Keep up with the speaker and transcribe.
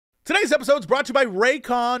Today's episode is brought to you by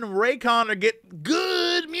Raycon. Raycon to get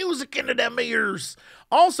good music into them ears.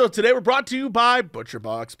 Also, today we're brought to you by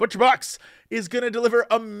ButcherBox. ButcherBox is going to deliver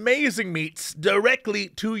amazing meats directly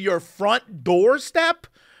to your front doorstep.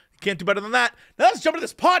 You can't do better than that. Now let's jump into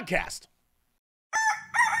this podcast.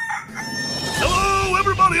 Hello,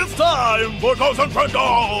 everybody. It's time for Ghost and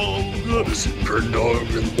Crendor. Ghost and Crendor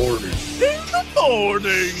in the morning. In the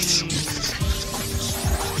morning.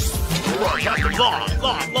 Broadcasting live.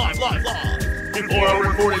 Before our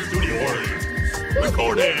recording studio audience.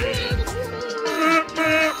 Recording.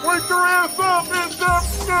 Wake your ass up! It's up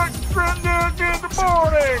next Crendor in the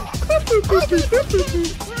morning!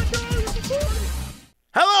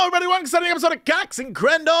 Hello, everybody. Welcome to Sunday episode of Cox and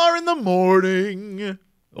Crendor in the morning.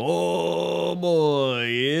 Oh boy,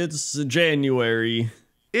 it's January.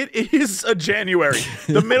 It is a January.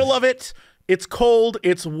 The middle of it. It's cold.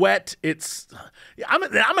 It's wet. I'm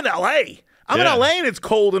in LA. I'm in LA, and it's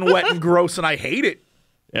cold and wet and gross, and I hate it.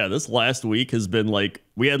 Yeah, this last week has been like,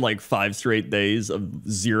 we had like 5 straight days of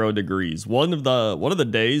 0 degrees. One of the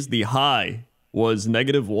days, the high was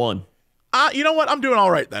 -1. You know what? I'm doing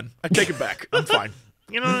all right then. I take it back. I'm fine.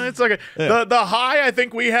 You know, it's like the high I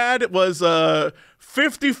think we had was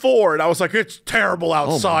 54, and I was like, it's terrible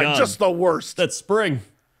outside, just the worst. That's spring.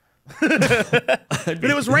 But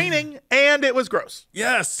it was raining, and it was gross.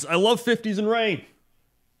 Yes, I love 50s and rain.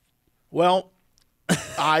 Well,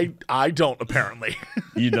 I don't, apparently.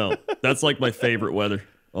 You don't. That's like my favorite weather.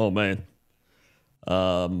 Oh, man.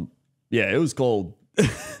 Yeah, it was cold.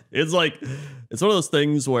 It's like, it's one of those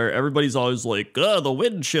things where everybody's always like, oh, the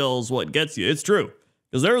wind chill's what gets you. It's true.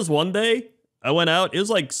 Because there was one day I went out, it was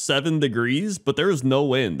like 7 degrees, but there was no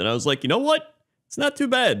wind. And I was like, you know what? It's not too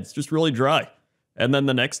bad. It's just really dry. And then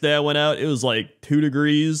the next day I went out, it was like 2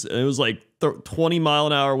 degrees, and it was like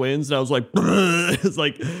 20-mile-an-hour winds, and I was like, it's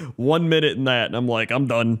like 1 minute in that, and I'm like, I'm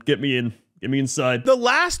done. Get me in. Get me inside. The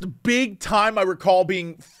last big time I recall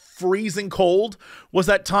being freezing cold was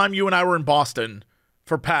that time you and I were in Boston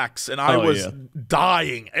for PAX, and I was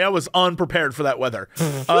dying. I was unprepared for that weather.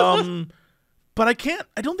 But I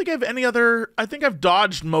don't think I have any other, I think I've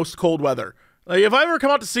dodged most cold weather. Like, if I ever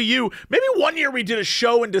come out to see you, maybe one year we did a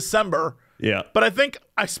show in December. Yeah. But I think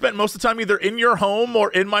I spent most of the time either in your home or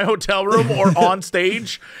in my hotel room or on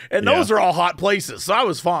stage. And those are all hot places, so I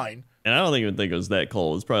was fine. And I don't even think it was that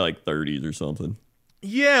cold. It was probably like 30s or something.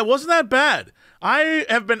 Yeah, it wasn't that bad. I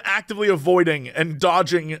have been actively avoiding and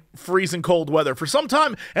dodging freezing cold weather for some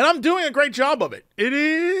time, and I'm doing a great job of it.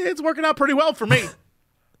 It's working out pretty well for me.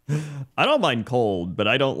 I don't mind cold, but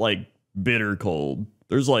I don't like bitter cold.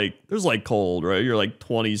 There's like cold, right? You're like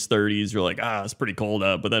 20s, 30s. You're like, it's pretty cold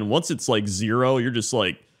out. But then once it's like 0, you're just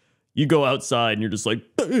like, you go outside and you're just like,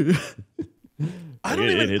 I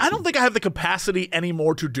don't think I have the capacity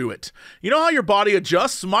anymore to do it. You know how your body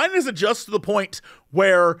adjusts? Mine has adjusted to the point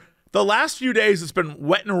where the last few days it's been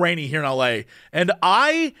wet and rainy here in LA, and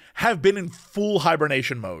I have been in full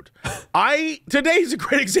hibernation mode. Today's a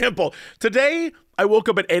great example. Today, I woke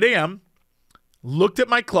up at 8 a.m., looked at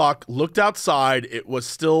my clock, looked outside. It was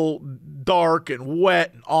still dark and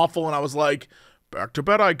wet and awful, and I was like, back to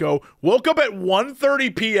bed I go. Woke up at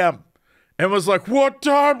 1:30 p.m. and was like, what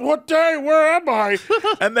time? What day? Where am I?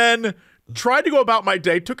 And then tried to go about my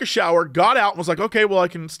day, took a shower, got out, and was like, okay, well, I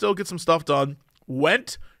can still get some stuff done.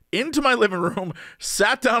 Went into my living room,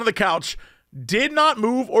 sat down on the couch, did not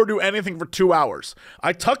move or do anything for 2 hours.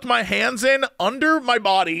 I tucked my hands in under my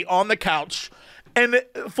body on the couch and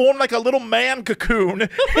formed like a little man cocoon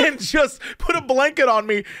and just put a blanket on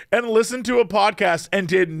me and listened to a podcast and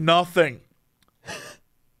did nothing.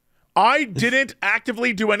 I didn't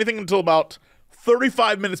actively do anything until about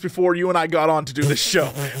 35 minutes before you and I got on to do this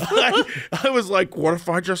show. I was like, what if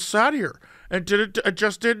I just sat here and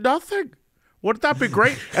just did nothing? Wouldn't that be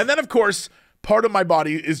great? And then, of course, part of my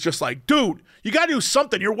body is just like, dude, you got to do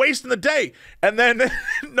something. You're wasting the day. And then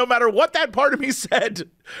no matter what that part of me said,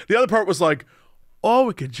 the other part was like, oh,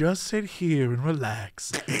 we can just sit here and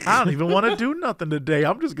relax. I don't even want to do nothing today.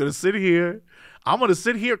 I'm just going to sit here. I'm going to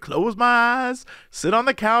sit here, close my eyes, sit on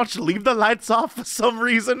the couch, leave the lights off for some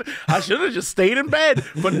reason. I should have just stayed in bed.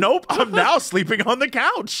 But nope, I'm now sleeping on the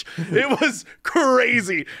couch. It was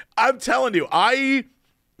crazy. I'm telling you, I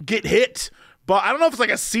get hit. But I don't know if it's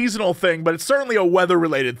like a seasonal thing, but it's certainly a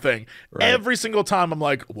weather-related thing. Right. Every single time I'm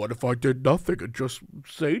like, what if I did nothing and just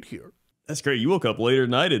stayed here? That's great. You woke up later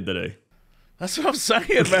than I did today. That's what I'm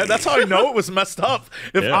saying, man. That's how I know it was messed up.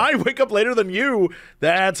 If I wake up later than you,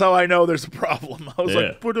 that's how I know there's a problem. I was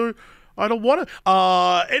like, but I don't want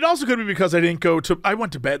to. It also could be because I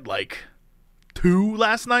went to bed like 2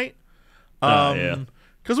 last night.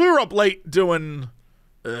 Because we were up late doing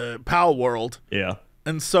Pal World. Yeah.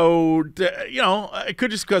 And so, you know, it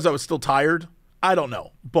could just because I was still tired. I don't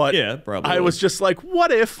know. But Yeah, probably. I was just like,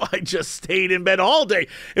 what if I just stayed in bed all day?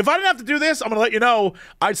 If I didn't have to do this, I'm going to let you know,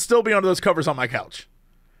 I'd still be under those covers on my couch.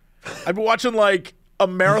 I'd be watching like a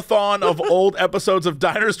marathon of old episodes of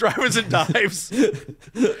Diners, Drivers, and Dives.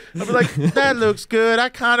 I'd be like, that looks good. I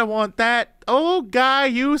kind of want that. Oh, Guy,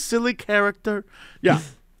 you silly character. Yeah.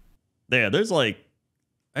 Yeah, there's like,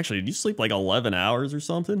 actually, did you sleep like 11 hours or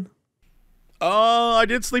something? I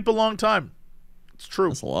did sleep a long time. It's true.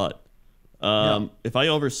 That's a lot. If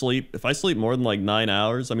I sleep more than like 9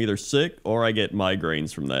 hours, I'm either sick or I get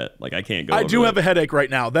migraines from that. Like I can't go. I do have a headache right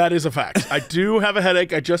now. That is a fact. I do have a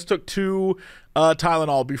headache. I just took 2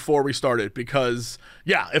 Tylenol before we started because,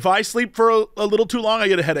 yeah, if I sleep for a little too long, I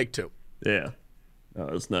get a headache too. Yeah. No,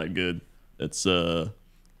 it's not good. It's, what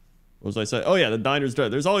was I saying? Oh, yeah, the Diners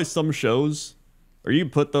Drive. There's always some shows where you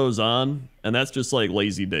put those on, and that's just like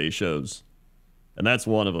lazy day shows. And that's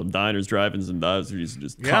one of them. Diners, Drive-Ins, and Dives. He's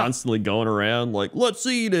just constantly going around like, let's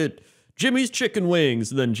eat it. Jimmy's chicken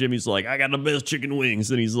wings. And then Jimmy's like, I got the best chicken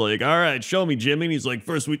wings. And he's like, all right, show me, Jimmy. And he's like,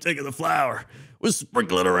 first we take the flour. We'll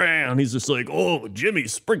sprinkle it around. He's just like, oh,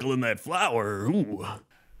 Jimmy's sprinkling that flour. Ooh.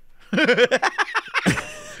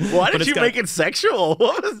 Why did you make it sexual?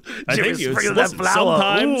 What was Jimmy sprinkling that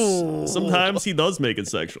flour? Sometimes he does make it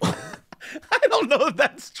sexual. I don't know if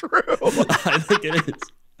that's true. I think it is.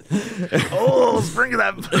 Oh, sprinkle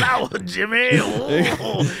that flour, Jimmy.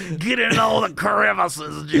 Oh, get in all the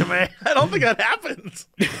crevices, Jimmy. I don't think that happens.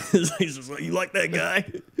 He's just like, you like that guy?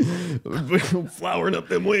 Flouring up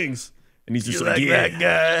them wings. And he's just You like, yeah, that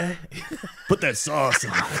guy. put that sauce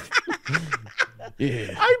on.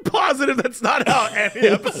 Yeah. I'm positive that's not how any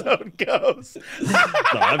episode goes. No,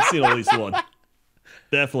 I've seen at least one.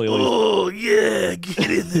 Definitely at least one. Oh, yeah, get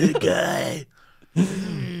in there, guy.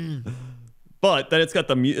 But then it's got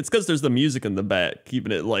it's because there's the music in the back,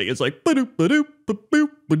 keeping it like, it's like, ba-doop, ba-doop, ba-boop,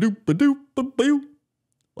 ba-doop, ba-doop, ba-boop.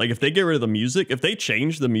 Like if they get rid of the music, if they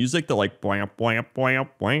change the music to like, bwam, bwam, bwam,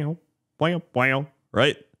 bwam, bwam, bwam,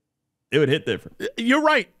 right? It would hit different. You're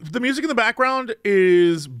right. The music in the background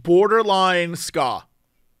is borderline ska.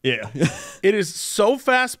 Yeah. It is so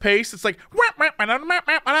fast paced. It's like,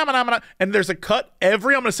 and there's a cut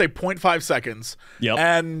every, I'm going to say 0.5 seconds. Yep.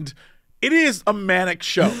 And it is a manic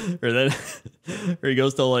show. Or he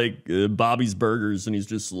goes to like Bobby's Burgers and he's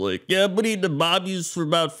just like, yeah, I've been eating at Bobby's for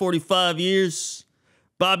about 45 years.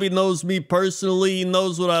 Bobby knows me personally. He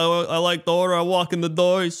knows what I like to order. I walk in the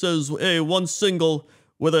door. He says, hey, one single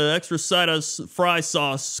with an extra side of fry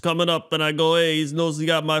sauce coming up. And I go, hey, he knows he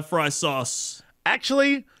got my fry sauce.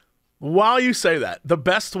 Actually, while you say that, the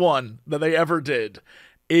best one that they ever did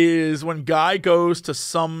is when Guy goes to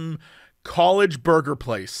some college burger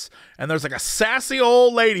place and there's like a sassy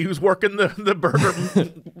old lady who's working the burger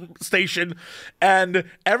station, and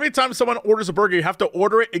every time someone orders a burger you have to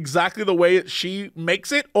order it exactly the way she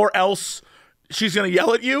makes it or else she's gonna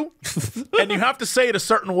yell at you. And you have to say it a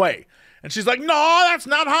certain way, and she's like, no, that's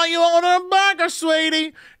not how you order a burger,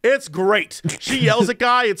 sweetie. It's great. She yells at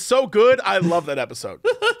Guy. It's so good. I love that episode.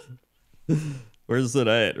 Where's it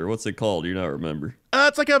at, or what's it called? Do you not remember?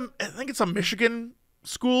 It's like I think it's a Michigan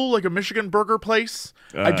school, like a Michigan burger place.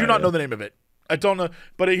 I do not know the name of it. I don't know,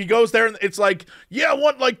 but he goes there and it's like, yeah, I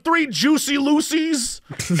want like 3 Juicy Lucy's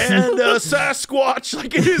and Sasquatch.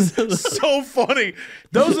 Like, it is so funny.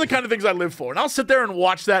 Those are the kind of things I live for. And I'll sit there and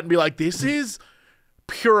watch that and be like, this is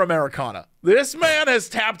pure Americana. This man has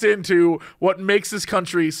tapped into what makes this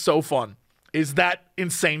country so fun, is that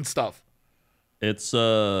insane stuff. It's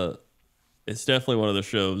definitely one of the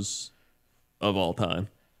shows of all time.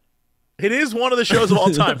 It is one of the shows of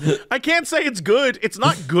all time. I can't say it's good. It's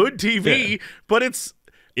not good TV, but it's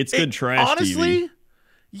good trash honestly, TV.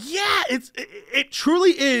 Yeah, it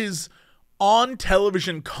truly is on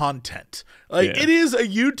television content. Like, it is a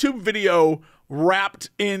YouTube video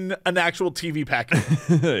wrapped in an actual TV package.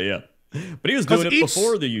 Yeah. But he was doing it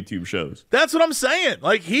before the YouTube shows. That's what I'm saying.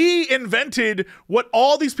 Like, he invented what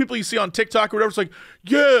all these people you see on TikTok or whatever. It's like,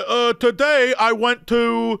 yeah, today I went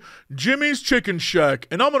to Jimmy's Chicken Shack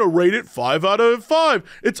and I'm going to rate it 5 out of 5.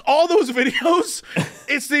 It's all those videos.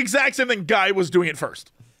 It's the exact same thing. Guy was doing it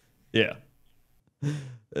first. Yeah.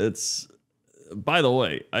 It's, by the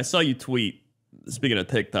way, I saw you tweet, speaking of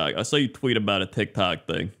TikTok, I saw you tweet about a TikTok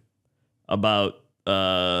thing about,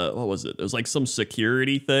 what was it? It was like some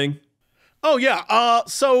security thing. Oh, yeah.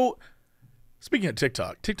 So, speaking of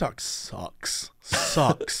TikTok, TikTok sucks.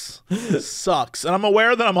 Sucks. And I'm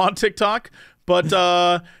aware that I'm on TikTok, but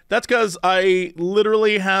that's because I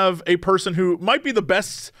literally have a person who might be the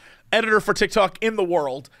best editor for TikTok in the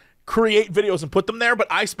world. create videos and put them there, but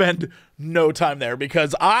I spend no time there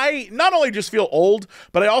because I not only just feel old,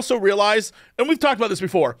 but I also realize, and we've talked about this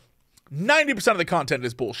before, 90% of the content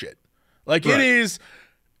is bullshit. Like it is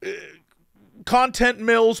content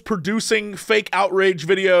mills producing fake outrage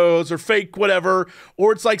videos or fake whatever,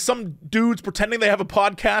 or it's like some dudes pretending they have a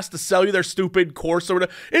podcast to sell you their stupid course or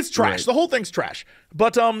whatever. It's trash. Right. The whole thing's trash.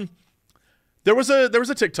 But there was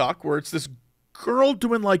a TikTok where it's this girl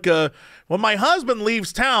doing like when my husband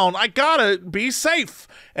leaves town, I gotta be safe.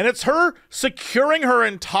 And it's her securing her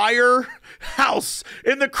entire house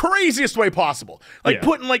in the craziest way possible. Like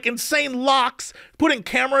putting like insane locks, putting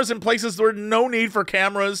cameras in places where no need for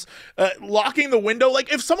cameras, locking the window.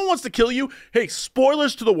 Like if someone wants to kill you, hey,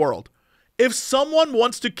 spoilers to the world. If someone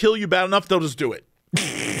wants to kill you bad enough, they'll just do it.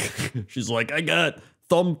 She's like, I got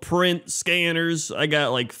thumbprint scanners. I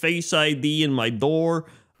got like Face ID in my door.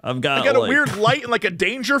 I got a weird light and like a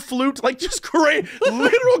danger flute, like just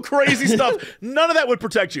literal crazy stuff. None of that would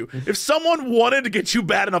protect you. If someone wanted to get you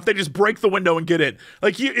bad enough, they just break the window and get in.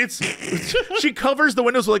 Like she covers the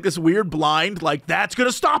windows with like this weird blind, like that's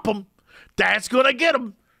gonna stop them. That's gonna get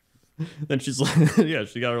them. Then she's like, yeah,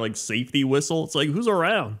 she got her like safety whistle. It's like, who's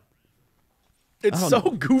around? It's so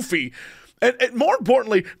goofy. And more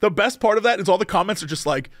importantly, the best part of that is all the comments are just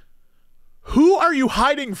like, who are you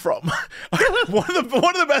hiding from? one of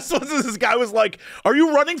the best ones is this guy was like, are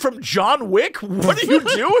you running from John Wick? What are you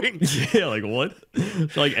doing? Yeah, like what?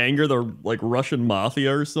 To like anger the like Russian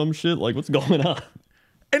mafia or some shit? Like what's going on?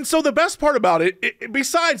 And so the best part about it,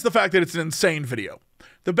 besides the fact that it's an insane video,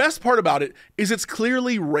 the best part about it is it's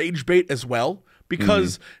clearly rage bait as well,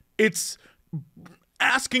 because it's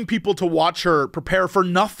asking people to watch her prepare for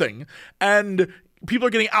nothing, and people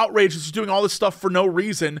are getting outraged. She's doing all this stuff for no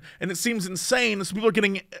reason, and it seems insane. So people are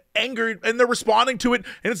getting angry, and they're responding to it,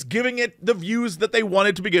 and it's giving it the views that they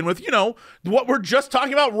wanted to begin with. You know, what we're just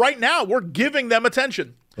talking about right now. We're giving them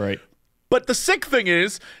attention. Right. But the sick thing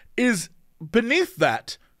is beneath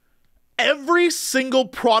that, every single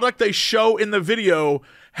product they show in the video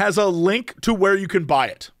has a link to where you can buy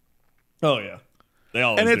it. Oh, yeah. They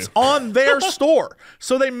always do. And it's on their store.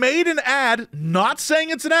 So they made an ad, not saying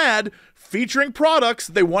it's an ad, featuring products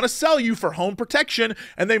they want to sell you for home protection,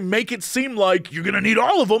 and they make it seem like you're going to need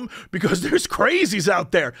all of them because there's crazies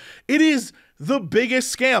out there. It is the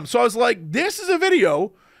biggest scam. So I was like, this is a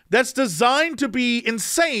video that's designed to be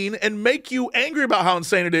insane and make you angry about how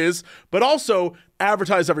insane it is, but also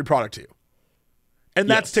advertise every product to you. And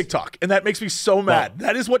that's TikTok. And that makes me so mad.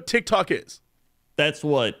 That is what TikTok is. That's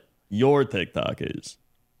what your TikTok is.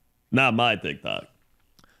 Not my TikTok.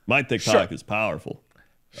 My TikTok is powerful.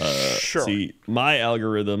 See, my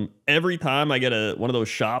algorithm, every time I get one of those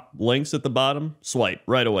shop links at the bottom, swipe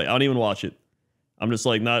right away. I don't even watch it. I'm just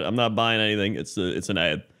like, I'm not buying anything. It's an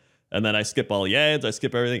ad. And then I skip all the ads, I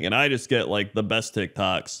skip everything, and I just get like the best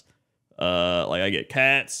TikToks. Like I get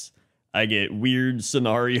cats, I get weird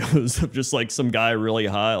scenarios of just like some guy really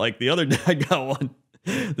high. Like the other day I got one.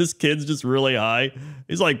 This kid's just really high.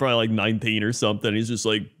 He's like probably like 19 or something. He's just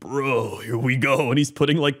like, bro, here we go. And he's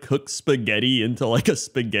putting like cooked spaghetti into like a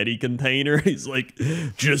spaghetti container. He's like,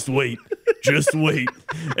 just wait, just wait.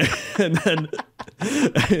 And then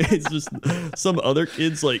it's just some other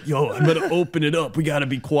kid's like, yo, I'm gonna open it up. We gotta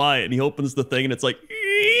be quiet. And he opens the thing and it's like,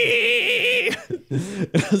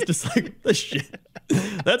 and I was just like, the shit.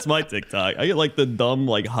 That's my TikTok. I get like the dumb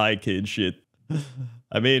like high kid shit.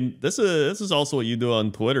 I mean, this is also what you do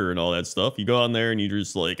on Twitter and all that stuff. You go on there and you're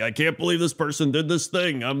just like, I can't believe this person did this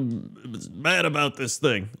thing. I'm mad about this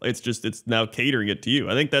thing. It's now catering it to you.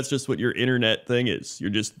 I think that's just what your internet thing is. You're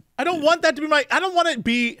just. I don't want that to be I don't want to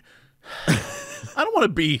be. I don't want to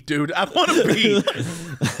be, dude. I don't want to be.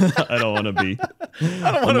 I don't want to be.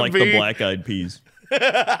 I don't want to be. Like the Black Eyed Peas.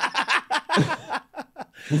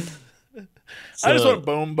 I just want to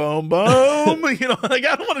boom, boom, boom. You know, like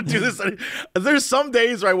I don't want to do this. There's some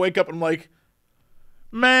days where I wake up and I'm like,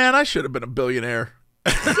 man, I should have been a billionaire.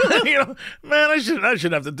 You know, man, I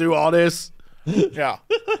shouldn't have to do all this. Yeah.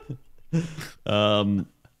 Let's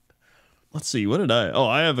see. What did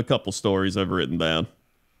I have a couple stories I've written down.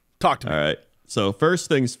 Talk to me. All right. So first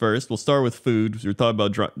things first, we'll start with food. We're talking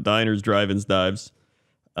about diners, drive-ins, dives.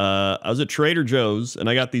 I was at Trader Joe's and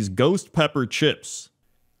I got these ghost pepper chips.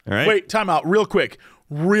 All right. Wait, time out real quick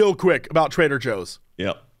about Trader Joe's.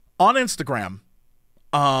 Yep. On Instagram,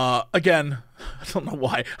 again, I don't know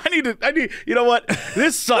why. I need, you know what?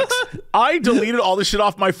 This sucks. I deleted all this shit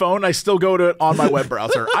off my phone. I still go to it on my web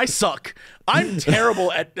browser. I suck. I'm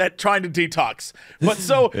terrible at trying to detox. But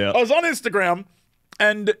so I was on Instagram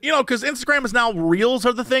And, you know, because Instagram is now reels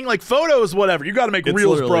are the thing. Like photos, whatever. You got to make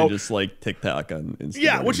reels, bro. Just like TikTok on Instagram.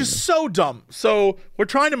 Yeah, which is so dumb. So we're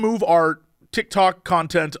trying to move our TikTok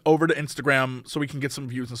content over to Instagram so we can get some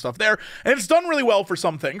views and stuff there. And it's done really well for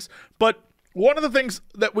some things. But one of the things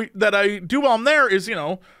that I do while I'm there is, you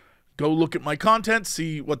know, go look at my content,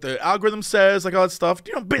 see what the algorithm says, like all that stuff.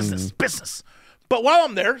 You know, business. But while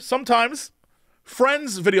I'm there, sometimes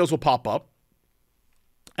friends' videos will pop up.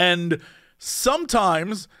 And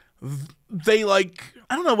sometimes they like,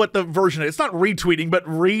 I don't know what the version is. It's not retweeting, but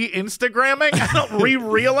re-Instagramming. I don't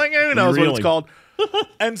re-reeling. Who knows what it's called?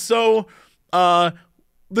 And so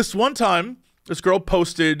this one time, this girl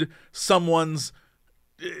posted someone's,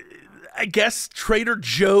 I guess, Trader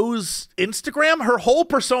Joe's Instagram. Her whole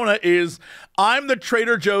persona is, I'm the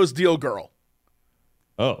Trader Joe's deal girl.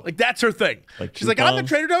 Oh. Like, that's her thing. Like she's like, I'm the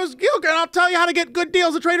Trader Joe's deal girl, and I'll tell you how to get good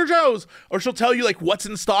deals at Trader Joe's. Or she'll tell you, like, what's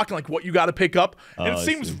in stock and, like, what you got to pick up. And it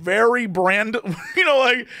seems very brand, you know,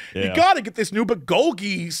 like, you got to get this new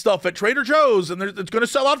bulgogi stuff at Trader Joe's, and it's going to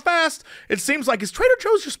sell out fast. It seems like, is Trader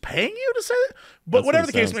Joe's just paying you to say that? But That's whatever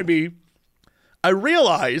the case may be, I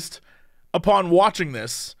realized upon watching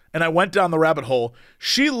this, and I went down the rabbit hole,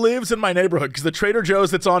 she lives in my neighborhood because the Trader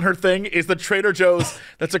Joe's that's on her thing is the Trader Joe's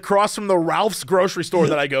that's across from the Ralph's grocery store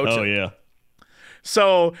that I go to. Oh, yeah.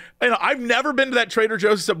 So, you know, I've never been to that Trader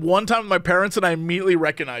Joe's except one time with my parents, and I immediately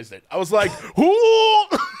recognized it. I was like, who?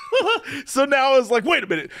 So now I was like, wait a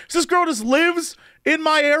minute. So this girl just lives in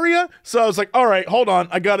my area? So I was like, all right, hold on.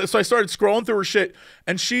 I got it. So I started scrolling through her shit,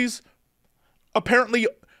 and she's apparently,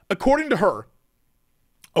 according to her,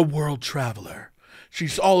 a world traveler.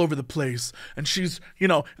 She's all over the place, and she's, you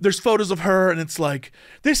know, there's photos of her, and it's like,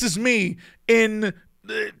 this is me in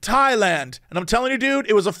Thailand. And I'm telling you, dude,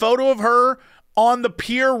 it was a photo of her on the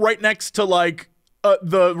pier right next to, like,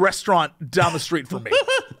 the restaurant down the street from me.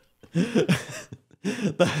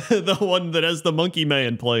 the one that has the monkey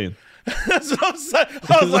man playing. That's what I'm saying.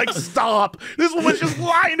 I was like, stop. This woman's just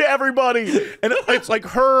lying to everybody. And it's like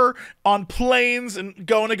her on planes and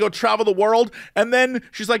going to go travel the world. And then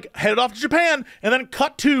she's like headed off to Japan. And then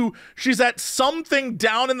cut to, she's at something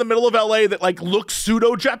down in the middle of LA that like looks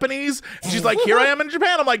pseudo-Japanese. And she's like, here I am in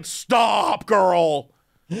Japan. I'm like, stop, girl.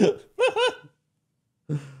 Yeah,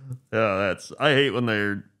 I hate when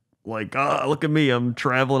they're like, look at me, I'm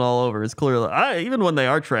traveling all over. It's clearly, even when they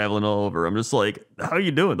are traveling all over, I'm just like, how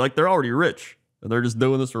you doing? Like, they're already rich, and they're just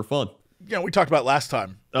doing this for fun. Yeah, we talked about last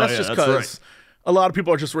time. That's just because a lot of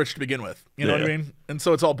people are just rich to begin with. You know what I mean? And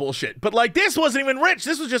so it's all bullshit. But, like, this wasn't even rich.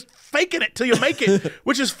 This was just faking it till you make it,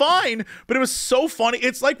 which is fine. But it was so funny.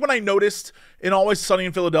 It's like when I noticed in Always Sunny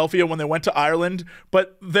in Philadelphia when they went to Ireland,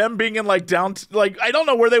 but them being in, like, I don't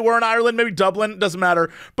know where they were in Ireland, maybe Dublin, doesn't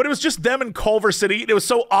matter. But it was just them in Culver City. It was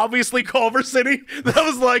so obviously Culver City that I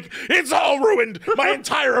was like, it's all ruined. My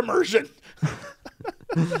entire immersion.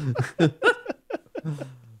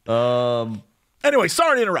 Anyway,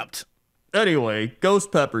 sorry to interrupt. Anyway, ghost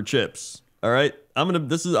pepper chips. All right, I'm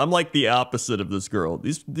like the opposite of this girl.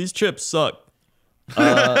 These chips suck.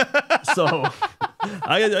 So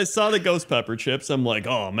I saw the ghost pepper chips. I'm like,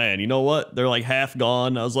 oh man, you know what? They're like half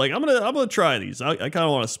gone. I was like, I'm gonna try these. I kind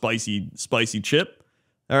of want a spicy chip.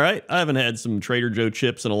 All right, I haven't had some Trader Joe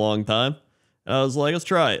chips in a long time. And I was like, let's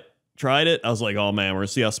try it. Tried it. I was like, oh man, we're gonna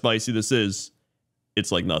see how spicy this is.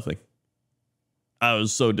 It's like nothing. I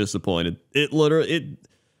was so disappointed. It literally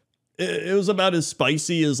It was about as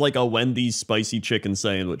spicy as like a Wendy's spicy chicken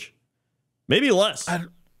sandwich. Maybe less.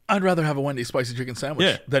 I'd rather have a Wendy's spicy chicken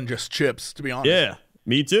sandwich than just chips, to be honest. Yeah,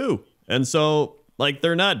 me too. And so, like,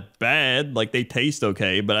 they're not bad. Like, they taste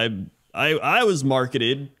okay. But I was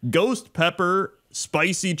marketed ghost pepper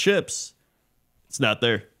spicy chips. It's not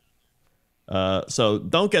there. So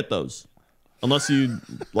don't get those unless you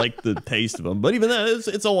like the taste of them. But even that,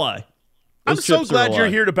 it's a lie. I'm so glad you're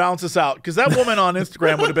here to balance this out, because that woman on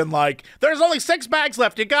Instagram would have been like, there's only 6 bags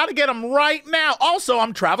left. You got to get them right now. Also,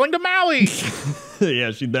 I'm traveling to Maui.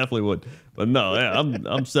 Yeah, she definitely would. But no, yeah,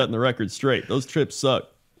 I'm setting the record straight. Those chips suck.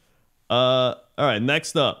 All right,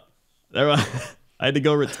 next up. I had to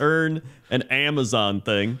go return an Amazon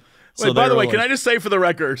thing. Wait, by the way, can I just say for the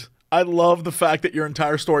record, I love the fact that your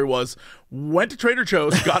entire story was, went to Trader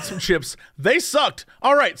Joe's, got some chips, they sucked.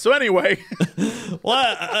 All right, so anyway.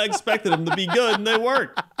 Well, I expected them to be good, and they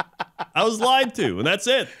weren't. I was lied to, and that's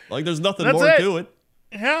it. Like, there's nothing more to it.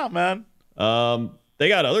 Yeah, man. They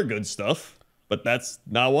got other good stuff, but that's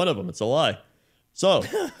not one of them. It's a lie. So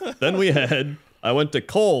then I went to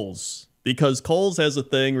Kohl's, because Kohl's has a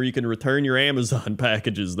thing where you can return your Amazon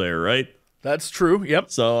packages there, right? That's true, yep.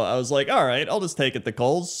 So I was like, all right, I'll just take it to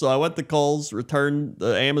Kohl's. So I went to Kohl's, returned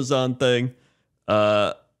the Amazon thing.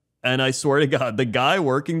 And I swear to God, the guy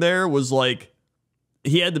working there was like,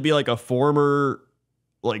 he had to be like a former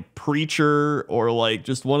like preacher or like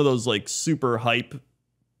just one of those like super hype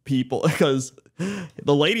people, because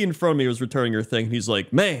the lady in front of me was returning her thing. And he's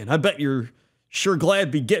like, man, I bet you're sure glad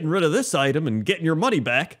to be getting rid of this item and getting your money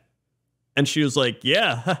back. And she was like,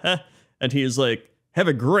 yeah. And he was like, have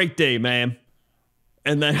a great day, ma'am.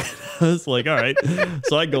 And then I was like, all right.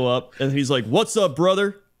 So I go up and he's like, what's up,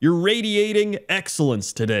 brother? You're radiating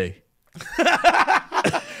excellence today.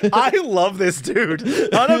 I love this dude.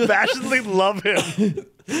 Unabashedly love him.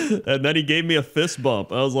 And then he gave me a fist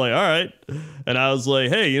bump. I was like, all right. And I was like,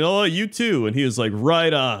 hey, you know what? You too. And he was like,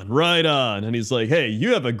 right on, right on. And he's like, hey,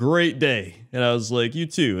 you have a great day. And I was like, you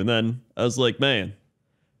too. And then I was like, man,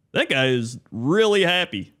 that guy is really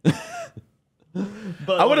happy.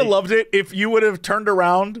 But I would have loved it if you would have turned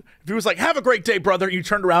around. If he was like, have a great day, brother. And you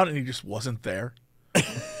turned around and he just wasn't there.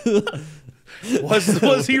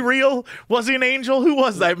 Was he real? Was he an angel? Who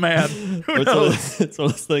was that man? Who knows? It's one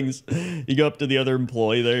of those things. You go up to the other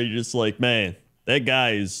employee there. You're just like, man, that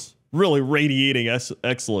guy is really radiating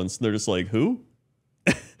excellence. And they're just like, who?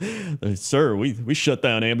 Sir, we shut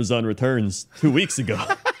down Amazon returns 2 weeks ago.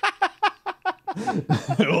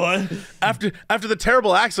 What? After the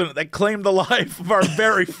terrible accident that claimed the life of our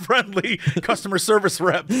very friendly customer service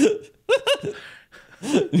rep.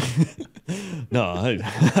 No,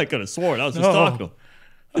 I could have sworn I was just talking to him.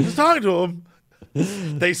 I was talking to him.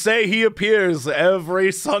 They say he appears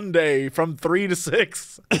every Sunday from 3 to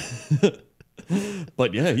 6.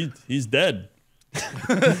 But yeah, he's dead.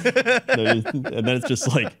 And then it's just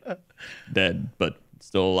like dead, but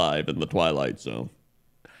still alive in the Twilight Zone.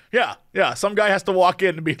 Yeah. Some guy has to walk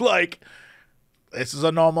in and be like, this is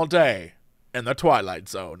a normal day in the Twilight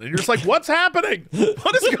Zone. And you're just like, what's happening?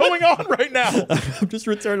 What is going on right now? I'm just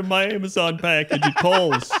returning my Amazon package at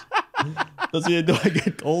Kohl's. Do I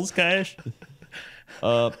get Kohl's cash? Who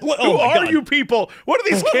are you people? What are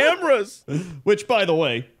these cameras? Which, by the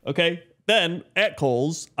way, okay, then at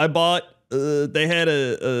Kohl's, I bought, they had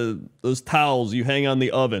those towels you hang on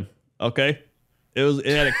the oven, okay?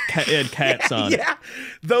 It had cats on it. Yeah,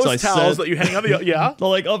 those towels that you hang on the the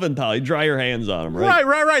like oven towel. You dry your hands on them, right?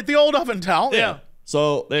 Right. The old oven towel. Yeah.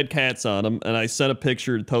 So they had cats on them, and I sent a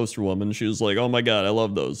picture to Toaster Woman. She was like, "Oh my god, I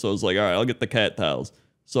love those." So I was like, "All right, I'll get the cat towels."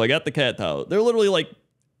 So I got the cat towel. They're literally like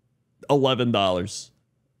 $11.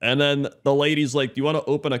 And then the lady's like, "Do you want to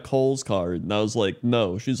open a Kohl's card?" And I was like,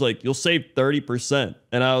 "No." She's like, "You'll save 30%."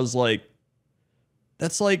 And I was like,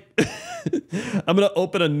 "That's like, I'm gonna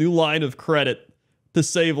open a new line of credit to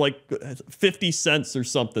save like 50 cents or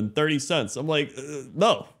something, 30 cents. I'm like,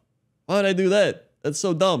 no, why did I do that? That's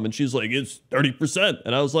so dumb. And she's like, it's 30%.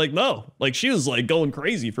 And I was like, no. Like, she was like going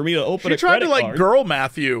crazy for me to open a credit card. She tried to like girl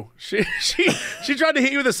math you. She tried to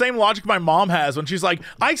hit you with the same logic my mom has when she's like,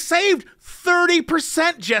 I saved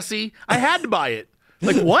 30%, Jesse. I had to buy it.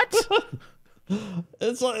 Like, what?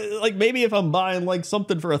 It's like maybe if I'm buying like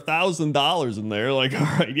something for $1,000 in there, like, all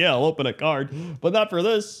right, yeah, I'll open a card, but not for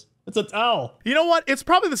this. It's a towel. You know what? It's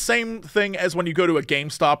probably the same thing as when you go to a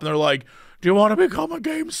GameStop and they're like, do you want to become a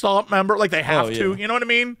GameStop member? Like they have to, you know what I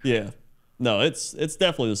mean? Yeah. No, it's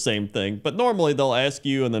definitely the same thing. But normally they'll ask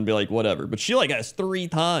you and then be like, whatever. But she like asked 3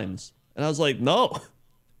 times. And I was like, no,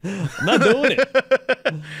 I'm not doing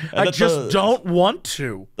it. I just don't want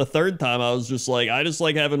to. The third time I was just like, I just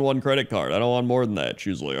like having one credit card. I don't want more than that.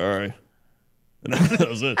 She was like, all right. And that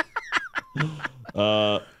was it.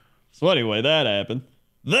 So anyway, that happened.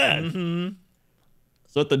 Then,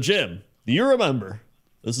 so at the gym, do you remember,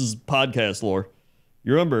 this is podcast lore,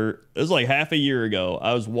 you remember, it was like half a year ago,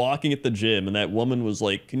 I was walking at the gym and that woman was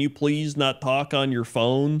like, can you please not talk on your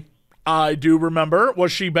phone? I do remember.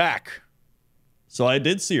 Was she back? So I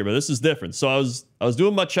did see her, but this is different. So I was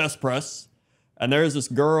doing my chest press and there's this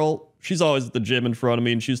girl, she's always at the gym in front of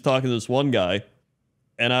me and she's talking to this one guy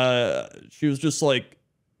and she was just like,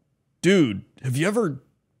 dude, have you ever...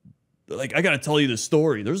 Like, I gotta tell you this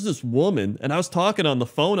story. There's this woman, and I was talking on the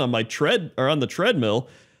phone on my on the treadmill,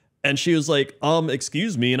 and she was like,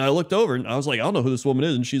 excuse me, and I looked over, and I was like, I don't know who this woman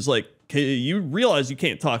is, and she's like, okay, you realize you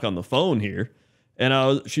can't talk on the phone here,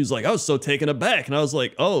 and she's like, I was so taken aback, and I was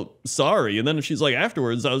like, oh, sorry, and then she's like,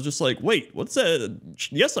 afterwards, I was just like, wait, what's that?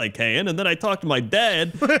 Yes, I can, and then I talked to my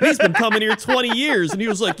dad, he's been coming here 20 years, and he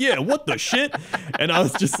was like, yeah, what the shit? And I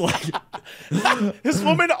was just like... This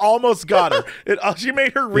woman almost got her. She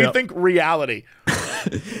made her rethink reality.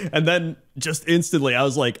 And then just instantly, I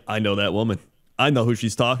was like, I know that woman. I know who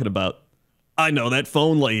she's talking about. I know that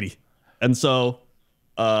phone lady. And so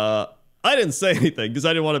I didn't say anything because I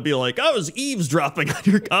didn't want to be like, I was eavesdropping on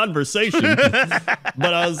your conversation.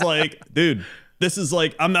 But I was like, dude, this is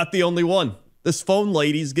like, I'm not the only one. this phone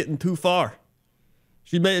lady's getting too far.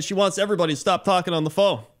 She wants everybody to stop talking on the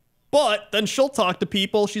phone. But then she'll talk to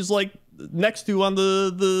people she's like next to on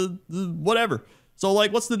the whatever. So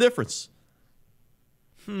like, what's the difference?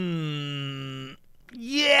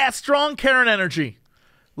 Yeah, strong Karen energy.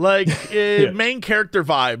 Like main character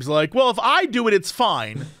vibes. Like, well, if I do it, it's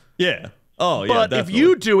fine. Yeah. Oh, yeah, but definitely. if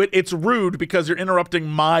you do it, it's rude because you're interrupting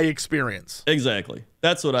my experience. Exactly.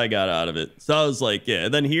 That's what I got out of it. So I was like, yeah.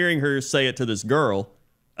 And then hearing her say it to this girl,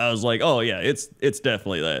 I was like, oh, yeah, it's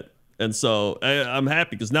definitely that. And so I'm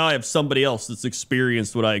happy because now I have somebody else that's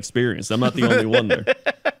experienced what I experienced. I'm not the only one there.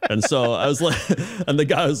 And so I was like, and the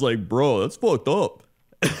guy was like, bro, that's fucked up.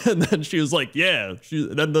 And then she was like, yeah.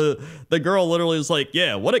 Then the girl literally was like,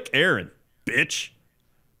 yeah, what a Karen, bitch.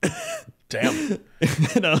 Damn.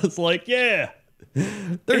 And I was like, yeah,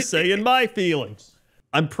 they're saying my feelings.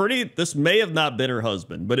 This may have not been her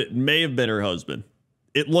husband, but it may have been her husband.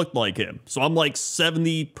 It looked like him. So I'm like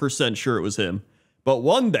 70% sure it was him. But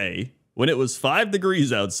one day, when it was 5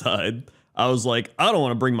 degrees outside, I was like, I don't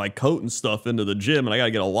want to bring my coat and stuff into the gym, and I got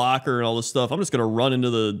to get a locker and all this stuff. I'm just going to run into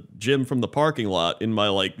the gym from the parking lot in my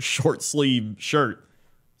like short sleeve shirt.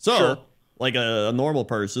 So, sure. Like a normal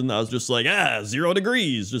person, I was just like, 0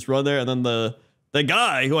 degrees, just run there. And then the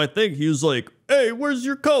guy who I think he was like, hey, where's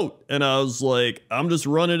your coat? And I was like, I'm just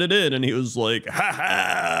running it in. And he was like, ha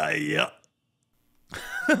ha, yeah.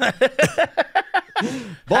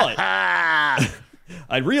 But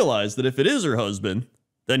I realized that if it is her husband,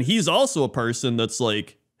 then he's also a person that's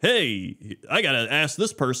like, hey, I gotta ask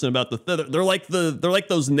this person about they're like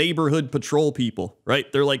those neighborhood patrol people,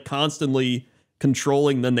 right? They're like constantly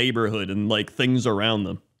controlling the neighborhood and like things around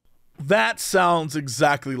them. That sounds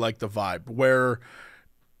exactly like the vibe where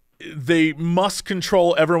they must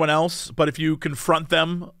control everyone else, but if you confront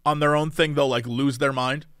them on their own thing, they'll like lose their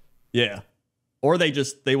mind. Yeah. Or they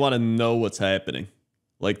want to know what's happening.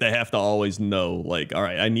 Like they have to always know, like, all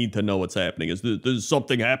right, I need to know what's happening. Is there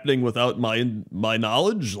something happening without my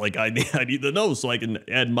knowledge? Like I need to know so I can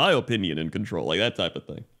add my opinion and control, like that type of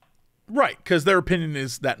thing. Right, because their opinion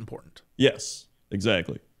is that important. Yes,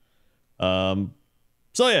 exactly. So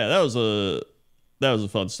yeah, that was a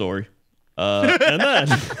fun story. And then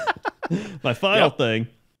my final thing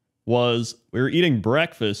was we were eating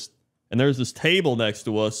breakfast and there's this table next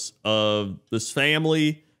to us of this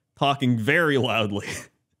family talking very loudly.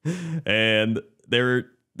 And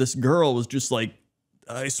this girl was just like,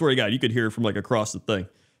 I swear to God, you could hear her from like across the thing.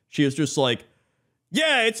 She was just like,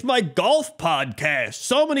 yeah, it's my golf podcast.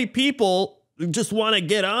 So many people just want to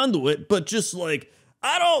get onto it, but just like,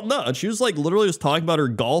 I don't know. And she was like literally just talking about her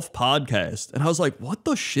golf podcast. And I was like, what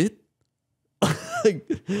the shit?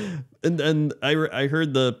 and I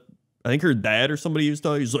heard I think her dad or somebody was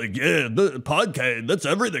talking. He's like, yeah, the podcast, that's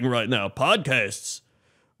everything right now. Podcasts,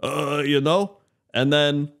 you know? And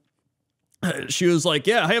then she was like,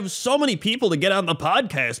 yeah, I have so many people to get on the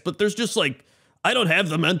podcast, but there's just like, I don't have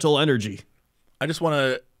the mental energy. I just want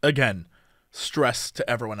to, again, stress to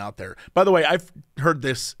everyone out there. By the way, I've heard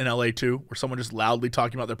this in LA too, where someone just loudly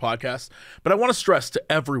talking about their podcast. But I want to stress to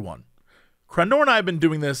everyone, Crendor and I have been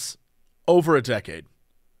doing this over a decade.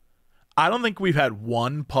 I don't think we've had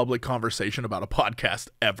one public conversation about a podcast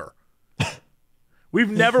ever. We've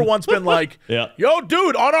never once been like, yo,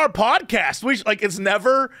 dude, on our podcast. It's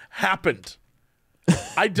never happened.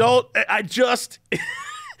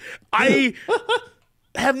 I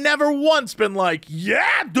have never once been like,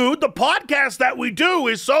 yeah, dude, the podcast that we do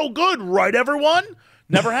is so good, right, everyone?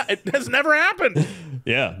 It has never happened.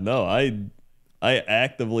 Yeah, no, I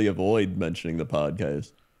actively avoid mentioning the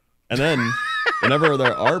podcast. And then whenever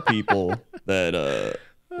there are people that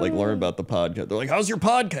like learn about the podcast, they're like, how's your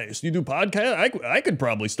podcast? You do podcast? I could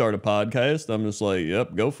probably start a podcast. I'm just like,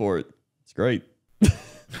 yep, go for it. It's great.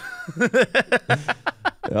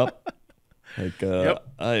 Yep. Like,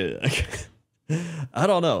 I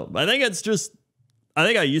don't know. I think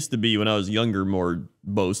I used to be, when I was younger, more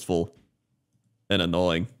boastful and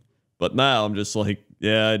annoying. But now I'm just like,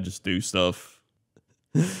 yeah, I just do stuff.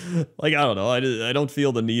 Like, I don't know. I don't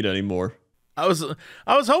feel the need anymore. I was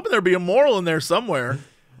hoping there'd be a moral in there somewhere.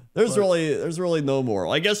 There's really no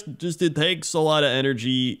moral. I guess just it takes a lot of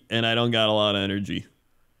energy, and I don't got a lot of energy.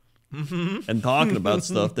 Mm-hmm. And talking about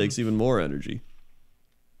stuff takes even more energy.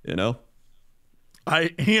 You know?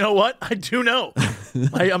 You know what? I do know.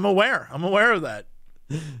 I'm aware. I'm aware of that.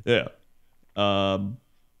 Yeah. But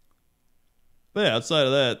yeah, outside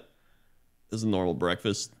of that, this is a normal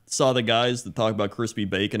breakfast. Saw the guys that talk about crispy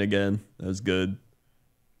bacon again. That was good.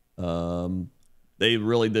 They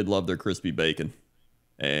really did love their crispy bacon.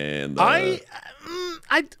 And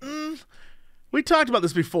we talked about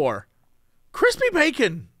this before. Crispy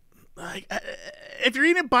bacon. like, if you're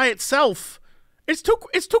eating it by itself, it's too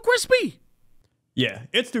crispy. Yeah,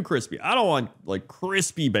 it's too crispy. I don't want like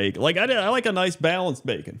crispy bacon. Like I like a nice balanced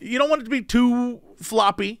bacon. You don't want it to be too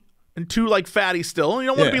floppy and too like fatty still. You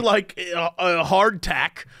don't want to be like a hard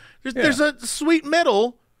tack. There's a sweet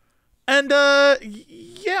middle. And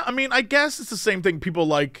yeah, I mean, I guess it's the same thing people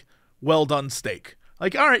like well done steak.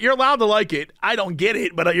 Like, all right, you're allowed to like it. I don't get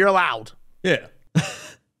it, but you're allowed. Yeah.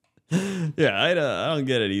 Yeah, I don't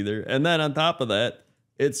get it either. And then on top of that,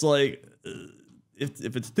 it's like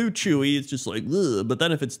if it's too chewy, it's just like, ugh. But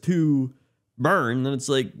then if it's too burned, then it's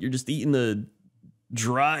like you're just eating a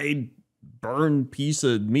dried, burned piece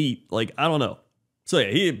of meat. Like, I don't know. So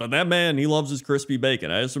yeah, but that man, he loves his crispy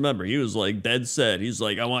bacon. I just remember he was like dead set. He's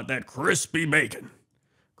like, I want that crispy bacon.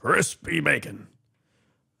 Crispy bacon.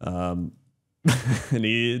 And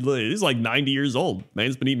he's like 90 years old.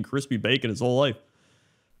 Man's been eating crispy bacon his whole life.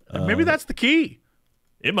 Maybe that's the key.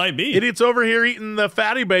 It might be. Idiot's over here eating the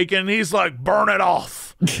fatty bacon, and he's like, burn it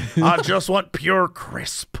off. I just want pure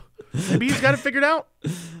crisp. Maybe he's got it figured out.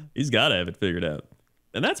 He's got to have it figured out.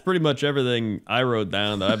 And that's pretty much everything I wrote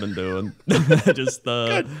down that I've been doing. Just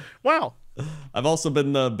Good. Wow. I've also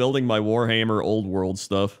been building my Warhammer Old World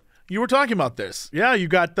stuff. You were talking about this. Yeah, you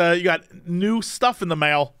got new stuff in the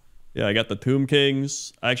mail. Yeah, I got the Tomb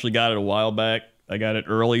Kings. I actually got it a while back. I got it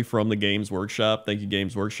early from the Games Workshop. Thank you,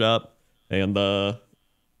 Games Workshop. And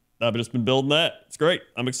I've just been building that. It's great.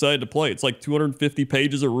 I'm excited to play. It's like 250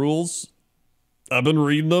 pages of rules. I've been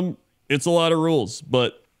reading them. It's a lot of rules,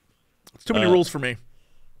 but it's too many rules for me.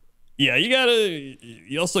 Yeah,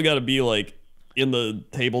 you also gotta be like in the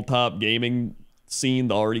tabletop gaming scene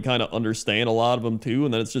to already kind of understand a lot of them too,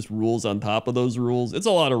 and then it's just rules on top of those rules. It's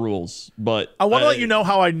a lot of rules, but I want to let you know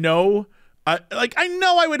how I know. I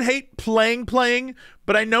know I would hate playing,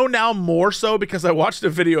 but I know now more so because I watched a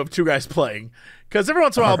video of two guys playing. Because every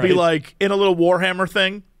once in a while I'll be like in a little Warhammer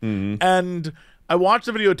thing, and I watched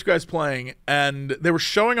the video of two guys playing, and they were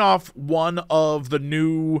showing off one of the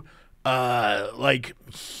new like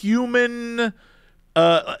human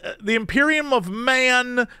the Imperium of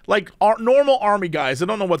Man, like normal army guys. I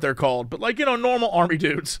don't know what they're called, but like, you know, normal army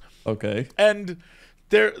dudes. Okay. And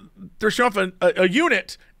they're showing off a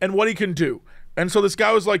unit and what he can do. And so this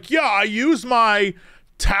guy was like, yeah, I use my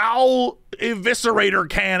Tau eviscerator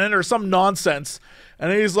cannon or some nonsense.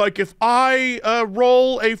 And he's like, if I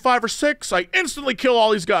roll a 5 or 6, I instantly kill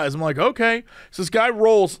all these guys. I'm like, okay. So this guy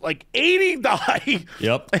rolls like 80 die.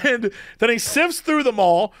 Yep. And then he sifts through them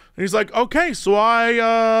all. And he's like, okay, so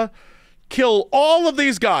I kill all of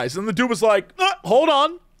these guys. And the dude was like, hold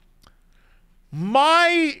on.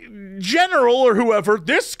 My general or whoever,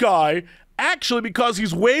 this guy, actually, because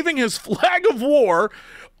he's waving his flag of war,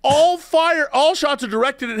 all shots are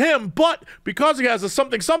directed at him, but because he has a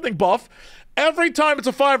something buff, every time it's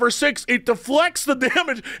a 5 or 6, it deflects the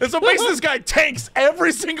damage. And so basically this guy takes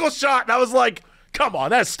every single shot. And I was like, come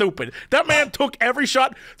on, that's stupid. That man took every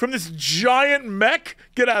shot from this giant mech.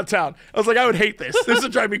 Get out of town. I was like, I would hate this. This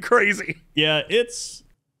would drive me crazy. Yeah, it's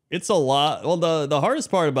a lot. Well, the hardest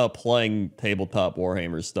part about playing tabletop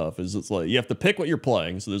Warhammer stuff is it's like you have to pick what you're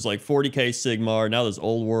playing. So there's like 40k Sigmar. Now there's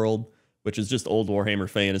Old World, which is just old Warhammer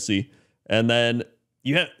fantasy. And then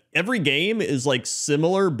you have every game is like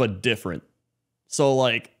similar but different. So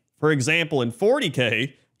like, for example, in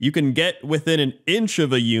 40k, you can get within an inch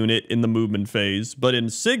of a unit in the movement phase, but in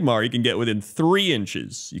Sigmar, you can get within 3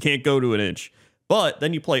 inches. You can't go to an inch. But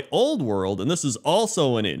then you play Old World, and this is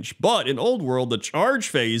also an inch. But in Old World, the charge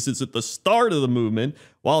phase is at the start of the movement,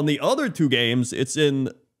 while in the other 2 games, it's in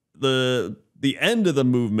the end of the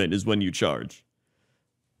movement is when you charge.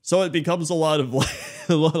 So it becomes a lot of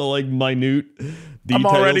like minute details. I'm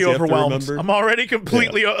already overwhelmed. I'm already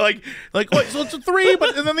completely like wait, so it's a 3,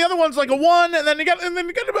 but and then the other one's like a 1, and then you got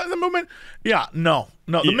the movement. Yeah, no.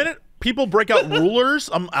 The minute people break out rulers,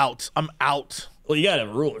 I'm out. Well, you gotta have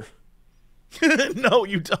a ruler. No,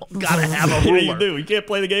 you don't gotta have a ruler. Yeah, you do. You can't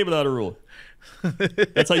play the game without a ruler.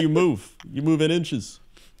 That's how you move. You move in inches.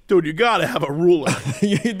 Dude, you gotta have a ruler.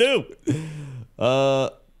 You do. I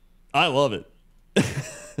love it.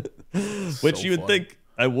 Which so you would fun. think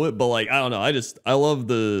I would, but like, I don't know. I love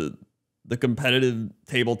the competitive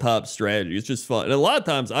tabletop strategy. It's just fun. And a lot of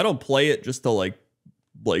times I don't play it just to like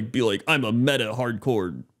be like, I'm a meta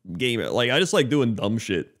hardcore gamer. Like, I just like doing dumb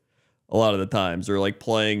shit a lot of the times, or like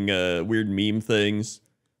playing weird meme things.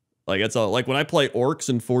 Like, it's all like when I play orcs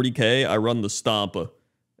in 40k, I run the Stompa,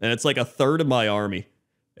 and it's like a third of my army,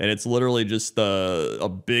 and it's literally just a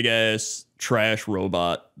big ass trash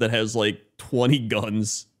robot that has like 20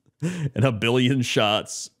 guns and a billion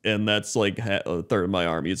shots, and that's like a third of my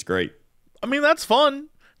army. It's great. I mean, that's fun.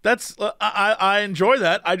 That's I enjoy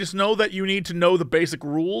that. I just know that you need to know the basic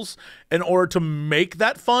rules in order to make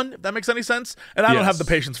that fun, if that makes any sense. And I don't have the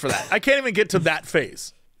patience for that. I can't even get to that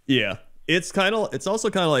phase. Yeah. It's also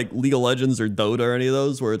kind of like League of Legends or Dota or any of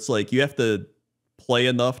those where it's like you have to play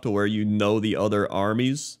enough to where you know the other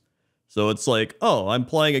armies. So it's like, oh, I'm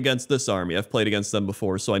playing against this army. I've played against them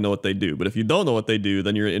before, so I know what they do. But if you don't know what they do,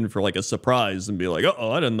 then you're in for like a surprise and be like,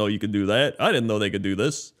 oh, I didn't know you could do that. I didn't know they could do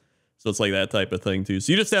this. So it's like that type of thing too.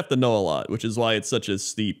 So you just have to know a lot, which is why it's such a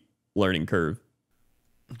steep learning curve.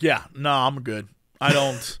 Yeah, no, I'm good. I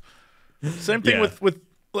don't. Same thing with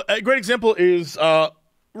a great example is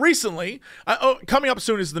recently, coming up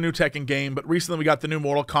soon is the new Tekken game, but recently we got the new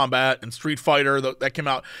Mortal Kombat and Street Fighter that came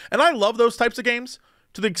out. And I love those types of games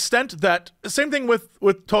to the extent that, same thing with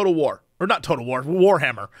Total War. Or not Total War,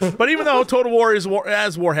 Warhammer. But even though Total War is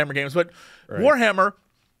as Warhammer games, but Warhammer,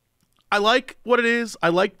 I like what it is. I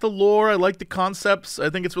like the lore. I like the concepts. I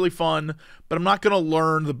think it's really fun, but I'm not going to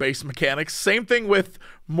learn the base mechanics. Same thing with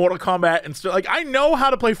Mortal Kombat and stuff. Like, I know how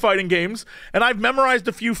to play fighting games, and I've memorized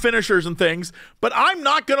a few finishers and things, but I'm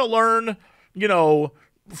not going to learn,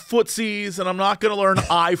 footsies, and I'm not going to learn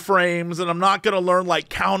iframes, and I'm not going to learn like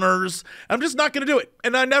counters. I'm just not going to do it,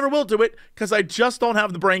 and I never will do it because I just don't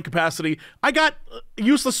have the brain capacity. I got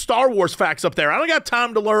useless Star Wars facts up there. I don't got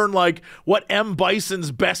time to learn like what M.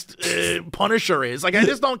 Bison's best Punisher is. Like, I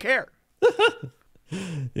just don't care.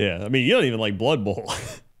 Yeah, I mean, you don't even like Blood Bowl.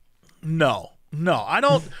 No, I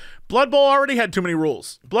don't. Blood Bowl already had too many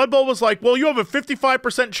rules. Blood Bowl was like, well, you have a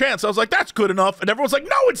 55% chance. I was like, that's good enough. And everyone's like,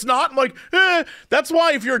 no, it's not. I'm like, that's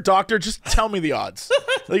why if you're a doctor, just tell me the odds.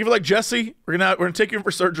 Like, if you're like, Jesse, we're gonna take you in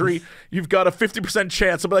for surgery. You've got a 50%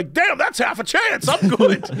 chance. I'll be like, damn, that's half a chance. I'm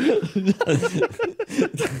good.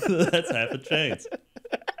 That's half a chance.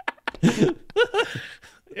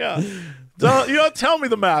 Yeah. So, tell me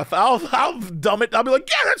the math. I'll dumb it. I'll be like,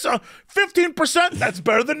 yeah, that's a 15%. That's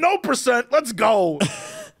better than no percent. Let's go.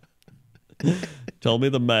 Tell me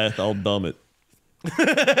the math, I'll dumb it.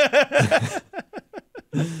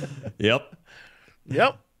 Yep.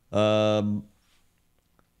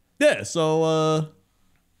 Yeah, so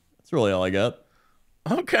that's really all I got.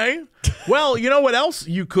 Okay. Well, you know what else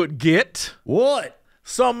you could get? What?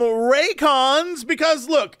 Some Raycons, because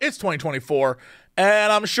look, it's 2024,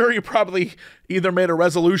 and I'm sure you probably either made a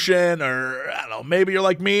resolution or, I don't know, maybe you're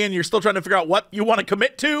like me and you're still trying to figure out what you want to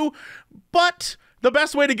commit to, but the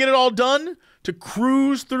best way to get it all done, to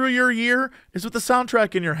cruise through your year, is with the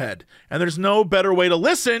soundtrack in your head. And there's no better way to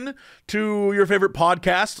listen to your favorite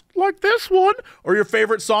podcast, like this one, or your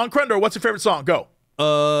favorite song. Crendor, what's your favorite song? Go.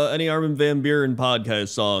 Any Armin van Buuren podcast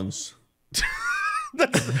songs.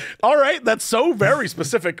 All right, that's so very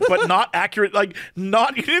specific, but not accurate. Like, you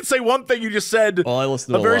didn't say one thing, you just said I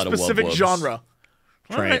listen to a very specific genre.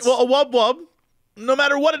 All right, well, a wub wub. No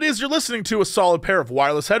matter what it is you're listening to, a solid pair of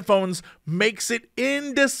wireless headphones makes it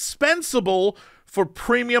indispensable for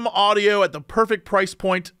premium audio at the perfect price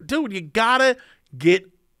point. Dude, you gotta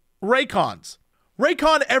get Raycons.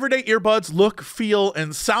 Raycon everyday earbuds look, feel,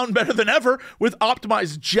 and sound better than ever with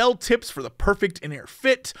optimized gel tips for the perfect in-ear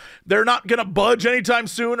fit. They're not gonna budge anytime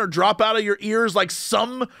soon or drop out of your ears like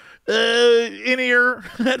some in-ear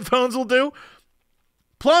headphones will do.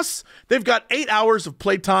 Plus, they've got 8 hours of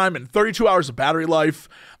playtime and 32 hours of battery life.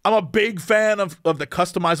 I'm a big fan of the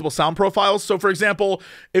customizable sound profiles. So, for example,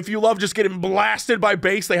 if you love just getting blasted by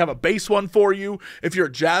bass, they have a bass one for you. If you're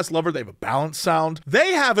a jazz lover, they have a balanced sound.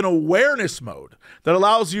 They have an awareness mode that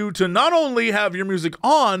allows you to not only have your music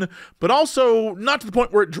on, but also not to the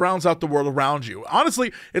point where it drowns out the world around you.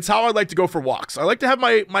 Honestly, it's how I like to go for walks. I like to have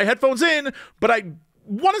my headphones in, but I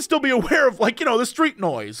want to still be aware of, like, the street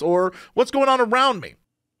noise or what's going on around me.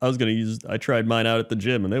 I tried mine out at the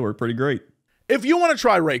gym and they were pretty great. If you want to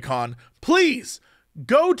try Raycon, please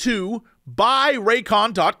go to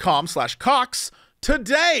buyraycon.com/Cox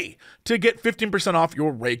today to get 15% off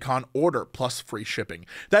your Raycon order plus free shipping.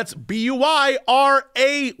 That's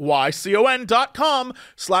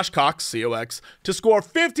buyraycon.com/Cox, C-O-X, to score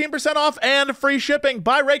 15% off and free shipping.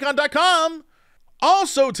 Buyraycon.com.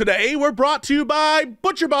 Also today, we're brought to you by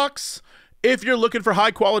ButcherBox. If you're looking for high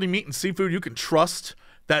quality meat and seafood you can trust,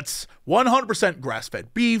 that's 100%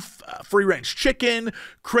 grass-fed beef, free-range chicken,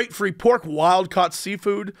 crate-free pork, wild-caught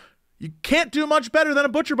seafood. You can't do much better than a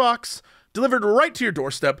ButcherBox. Delivered right to your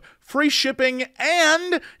doorstep, free shipping,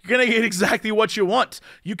 and you're going to get exactly what you want.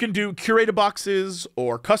 You can do curated boxes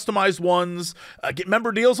or customized ones, get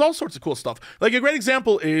member deals, all sorts of cool stuff. Like, a great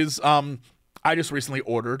example is I just recently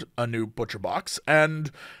ordered a new ButcherBox,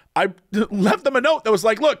 and I left them a note that was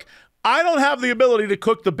like, look, I don't have the ability to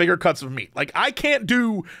cook the bigger cuts of meat. Like, I can't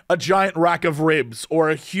do a giant rack of ribs or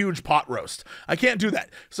a huge pot roast. I can't do that.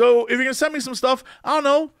 So if you're going to send me some stuff, I don't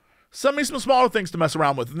know, send me some smaller things to mess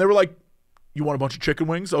around with. And they were like, you want a bunch of chicken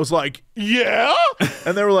wings? I was like, yeah.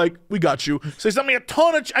 And they were like, we got you. So they sent me a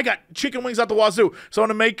ton of, I got chicken wings out the wazoo. So I'm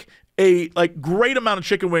going to make a great amount of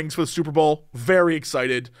chicken wings for the Super Bowl. Very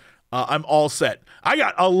excited. I'm all set. I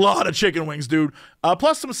got a lot of chicken wings, dude.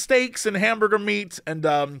 Plus some steaks and hamburger meat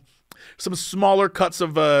and some smaller cuts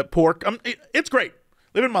of pork. It's great.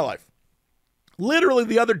 Living my life. Literally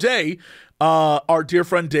the other day, our dear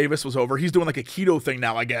friend Davis was over. He's doing like a keto thing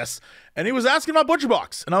now, I guess. And he was asking about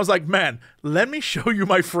ButcherBox. And I was like, man, let me show you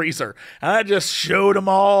my freezer. And I just showed him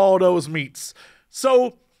all those meats.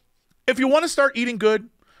 So if you want to start eating good,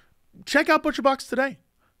 check out ButcherBox today.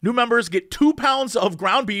 New members get 2 pounds of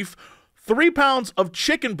ground beef, 3 pounds of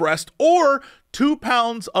chicken breast, or 2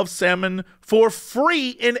 pounds of salmon for free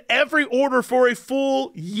in every order for a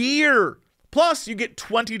full year. Plus, you get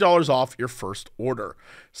 $20 off your first order.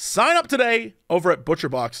 Sign up today over at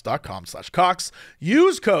butcherbox.com/Cox.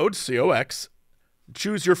 Use code COX,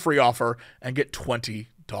 choose your free offer, and get $20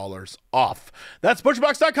 off. That's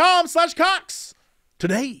butcherbox.com/Cox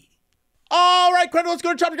today. All right, Crendor, let's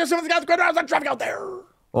go to traffic. Crendor, how's that traffic out there?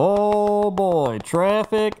 Oh boy,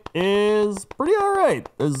 traffic is pretty alright.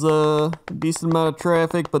 There's a decent amount of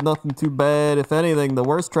traffic, but nothing too bad. If anything, the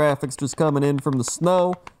worst traffic's just coming in from the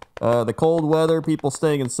snow, the cold weather, people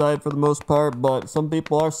staying inside for the most part, but some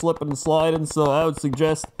people are slipping and sliding, so I would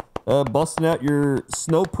suggest busting out your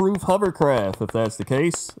snow-proof hovercraft if that's the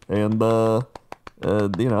case. And,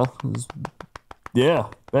 yeah,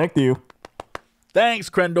 back to you. Thanks,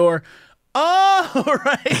 Crendor. All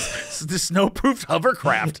right. The snow-proofed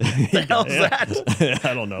hovercraft. What the hell's that?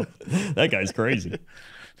 I don't know. That guy's crazy.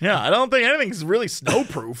 Yeah, I don't think anything's really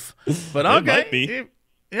snowproof. But okay. It might be.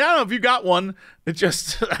 Yeah, I don't know if you got one. It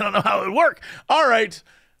just, I don't know how it would work. All right.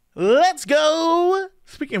 Let's go.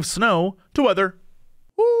 Speaking of snow, to weather.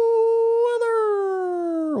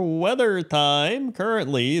 Weather time.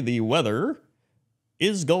 Currently, the weather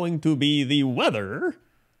is going to be the weather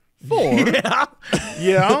for...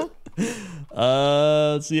 Yeah.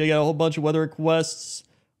 Let's see, I got a whole bunch of weather requests.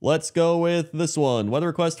 Let's go with this one. Weather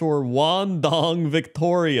request for Wandong,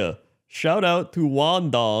 Victoria. Shout out to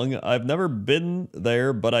Wandong. I've never been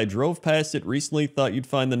there, but I drove past it recently. Thought you'd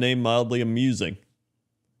find the name mildly amusing.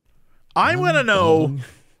 I want to know,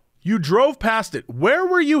 you drove past it. Where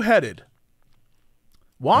were you headed?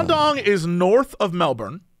 Wandong is north of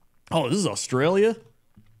Melbourne. Oh, this is Australia?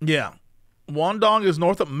 Yeah. Wandong is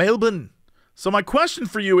north of Melbourne. So my question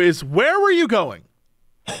for you is, where were you going?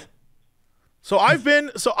 I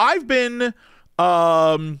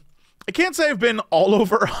can't say I've been all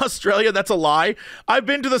over Australia. That's a lie. I've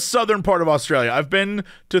been to the southern part of Australia. I've been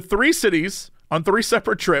to 3 cities on 3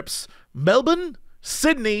 separate trips: Melbourne,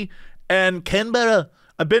 Sydney, and Canberra.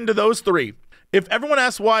 I've been to those 3. If everyone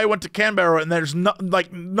asks why I went to Canberra and there's no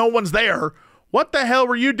one's there, what the hell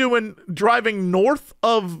were you doing driving north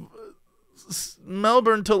of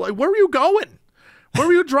Melbourne to, where were you going? Where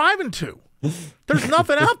were you driving to? There's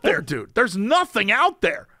nothing out there, dude. There's nothing out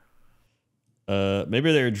there.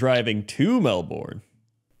 Maybe they're driving to Melbourne.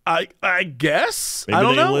 I guess. Maybe I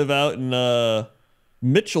don't know. They live out in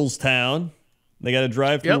Mitchellstown. They got to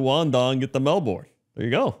drive through Wandong, get to Melbourne. There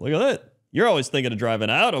you go. Look at that. You're always thinking of driving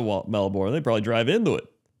out of Melbourne. They probably drive into it.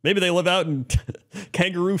 Maybe they live out in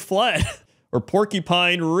Kangaroo Flat. Or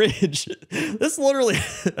Porcupine Ridge. This literally,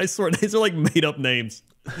 I swear, these are like made-up names.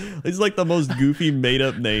 These are like the most goofy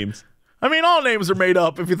made-up names. I mean, all names are made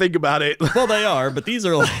up if you think about it. Well, they are, but these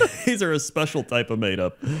are a special type of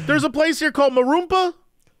made-up. There's a place here called Marumpa.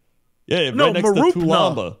 Yeah, right next to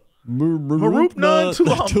Toowoomba. Marupna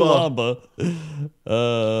Toowoomba.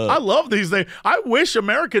 I love these names. I wish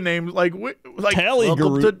American names like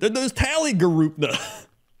Tallygaroopna. There's Tallygaroopna.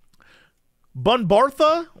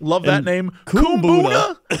 Bunbartha, love that name.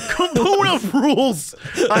 Kumbuna. Kumbuna rules.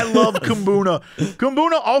 I love Kumbuna.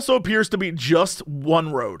 Kumbuna also appears to be just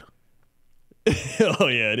one road. Oh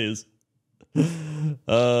yeah, it is.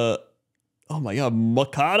 Oh my god,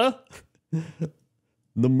 Makata,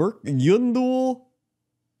 the Yundul,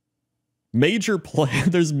 Major Plain.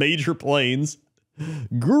 There's Major Plains,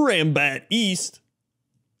 Gurambat East,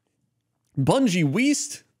 Bungee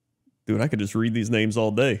West. Dude, I could just read these names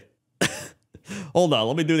all day. Hold on,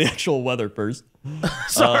 let me do the actual weather first.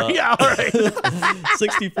 Sorry, yeah, all right.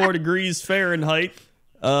 64 degrees Fahrenheit.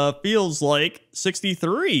 Feels like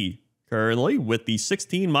 63 currently with the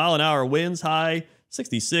 16-mile-an-hour winds, high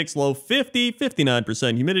 66, low 50,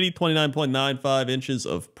 59% humidity, 29.95 inches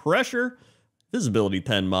of pressure. Visibility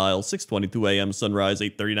 10 miles, 6:22 a.m. sunrise,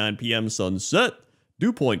 8:39 p.m. sunset.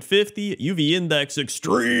 Dew point 50, UV index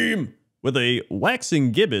extreme with a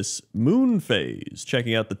waxing gibbous moon phase.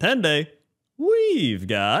 Checking out the 10-day, we've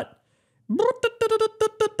got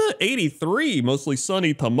 83, mostly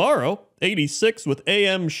sunny tomorrow. 86 with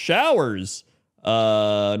AM showers.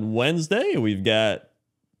 On Wednesday, we've got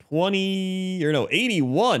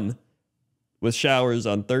 81 with showers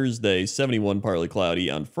on Thursday, 71 partly cloudy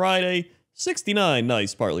on Friday, 69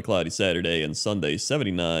 nice partly cloudy Saturday, and Sunday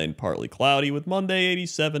 79 partly cloudy with Monday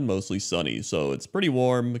 87 mostly sunny. So it's pretty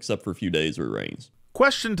warm except for a few days where it rains.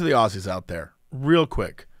 Question to the Aussies out there, real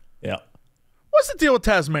quick. Yeah. What's the deal with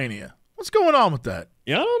Tasmania? What's going on with that?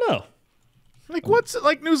 Yeah, I don't know. Like, what's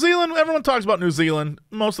like New Zealand? Everyone talks about New Zealand,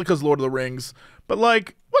 mostly because Lord of the Rings. But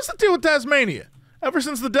like, what's the deal with Tasmania? Ever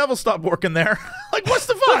since the devil stopped working there, like, what's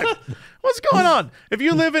the vibe? What's going on? If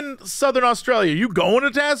you live in Southern Australia, you going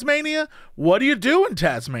to Tasmania? What do you do in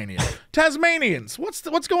Tasmania? Tasmanians,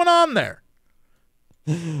 what's going on there?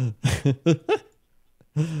 Yeah,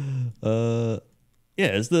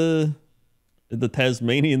 is the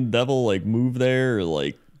Tasmanian devil like move there or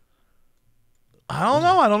like? I don't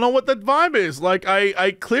know. I don't know what that vibe is. Like,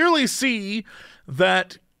 I clearly see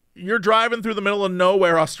that you're driving through the middle of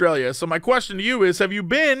nowhere, Australia. So my question to you is, have you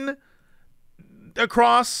been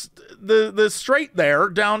across the strait there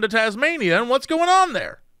down to Tasmania, and what's going on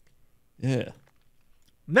there? Yeah.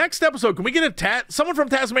 Next episode, can we get someone from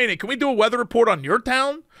Tasmania? Can we do a weather report on your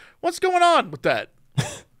town? What's going on with that?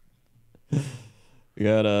 We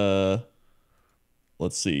got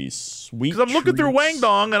let's see, sweet. Because I'm looking through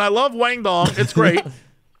Wangdong, and I love Wangdong. It's great.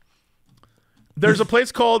 There's a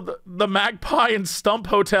place called the Magpie and Stump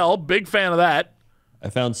Hotel. Big fan of that. I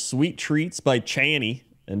found Sweet Treats by Channy,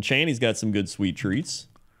 and Channy's got some good sweet treats.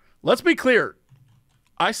 Let's be clear.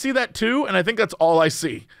 I see that too, and I think that's all I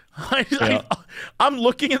see. I'm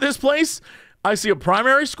looking at this place. I see a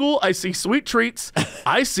primary school. I see sweet treats.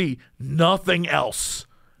 I see nothing else.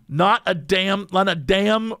 Not a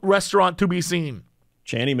damn restaurant to be seen.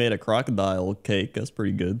 Channy made a crocodile cake. That's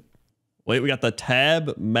pretty good. Wait, we got the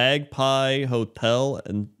Tab, Magpie Hotel,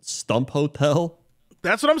 and Stump Hotel.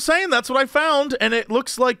 That's what I'm saying. That's what I found. And it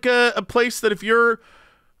looks like a place that if you're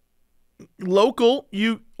local,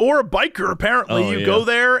 or a biker, apparently, you go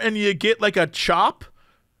there and you get like a chop.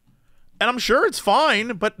 And I'm sure it's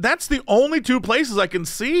fine, but that's the only two places I can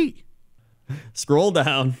see. Scroll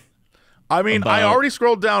down. I mean, I already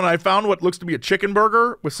scrolled down and I found what looks to be a chicken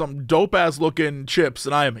burger with some dope-ass looking chips,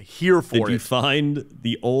 and I am here for it. Did you find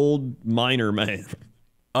the old miner man?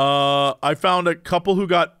 I found a couple who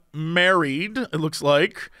got married, it looks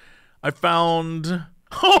like. I found...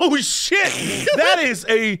 Oh, shit!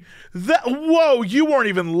 Whoa, you weren't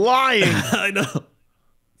even lying. I know.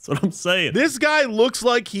 That's what I'm saying. This guy looks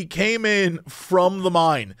like he came in from the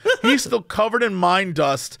mine. He's still covered in mine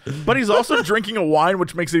dust, but he's also drinking a wine,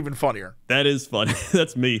 which makes it even funnier. That is funny.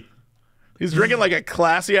 That's me. He's drinking like a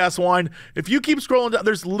classy-ass wine. If you keep scrolling down,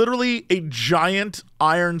 there's literally a giant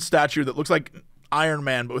iron statue that looks like Iron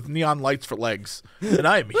Man, but with neon lights for legs. And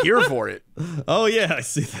I am here for it. Oh, yeah, I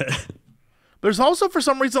see that. There's also, for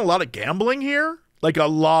some reason, a lot of gambling here. Like, a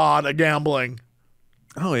lot of gambling.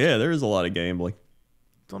 Oh, yeah, there is a lot of gambling.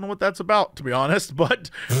 Don't know what that's about, to be honest, but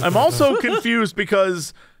I'm also confused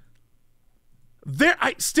because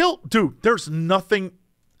there's nothing.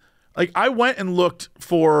 Like, I went and looked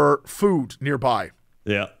for food nearby.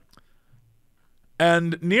 Yeah.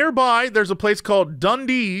 And nearby, there's a place called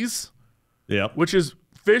Dundee's, which is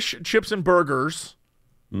fish, chips, and burgers.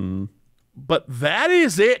 Mm. But that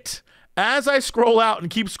is it. As I scroll out and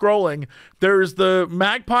keep scrolling, there's the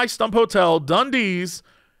Magpie Stump Hotel, Dundee's,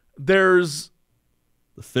 there's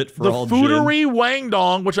the Foodery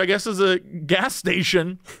Wangdong, which I guess is a gas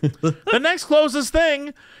station. The next closest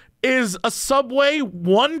thing is a Subway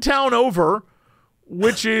one town over,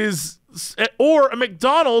 which is, or a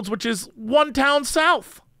McDonald's, which is one town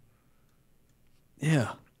south.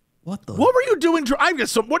 Yeah. What were you doing? What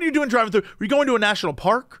are you doing driving through? Were you going to a national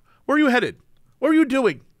park? Where are you headed? What were you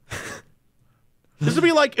doing? This would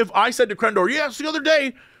be like if I said to Crendor, yes, the other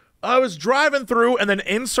day, I was driving through and then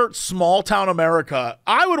insert small town America.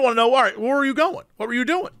 I would want to know, all right, where were you going? What were you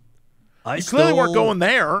doing? You clearly weren't going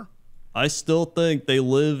there. I still think they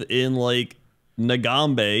live in like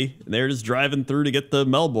Nagambe. And they're just driving through to get to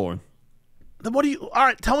Melbourne. Then all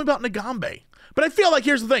right, tell me about Nagambe. But I feel like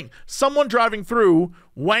here's the thing. Someone driving through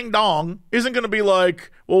Wangdong isn't going to be like,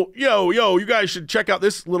 well, yo, you guys should check out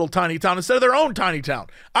this little tiny town instead of their own tiny town.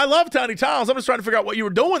 I love tiny towns. I'm just trying to figure out what you were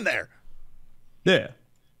doing there. Yeah.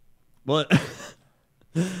 But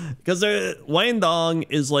because Wangdong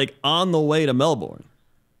is like on the way to Melbourne.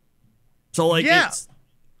 So like Yeah.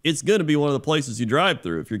 it's gonna be one of the places you drive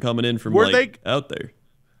through if you're coming in from out there.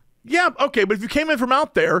 Yeah, okay, but if you came in from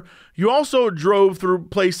out there, you also drove through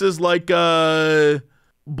places like Blattum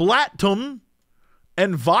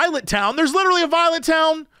and Violet Town. There's literally a Violet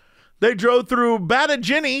Town. They drove through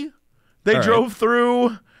Bataginny. They drove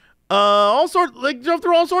through all sorts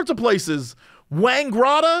of places.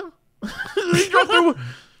 Wanggrata. They drove through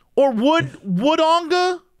or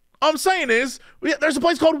Woodonga. All I'm saying is, there's a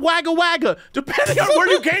place called Wagga Wagga. Depending on where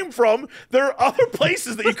you came from, there are other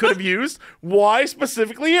places that you could have used. Why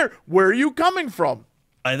specifically here? Where are you coming from?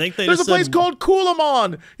 I think there's a place called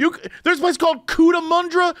Coolamon. There's a place called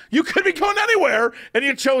Cootamundra. You could be going anywhere, and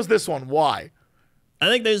you chose this one. Why? I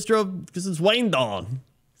think they just drove because it's Wayne Dong.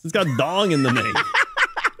 It's got Dong in the name.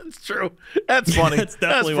 That's true. That's funny. That's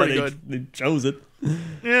definitely why they chose it.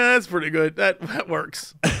 Yeah, that's pretty good. That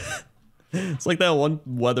works. It's like that one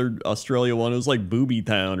Weather Australia one. It was like Booby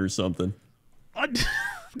Town or something. Do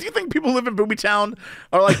you think people who live in Booby Town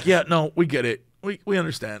are like, yeah, no, we get it. We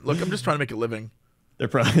understand. Look, I'm just trying to make a living. They're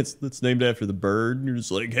probably it's named after the bird. And you're just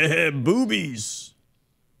like, hey, boobies.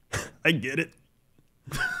 I get it.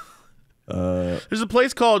 There's a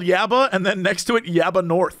place called Yaba, and then next to it, Yaba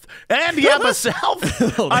North and Yaba South.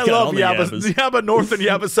 I love Yaba. Yaba North and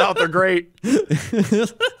Yaba South are great. You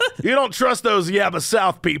don't trust those Yaba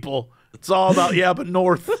South people. It's all about Yaba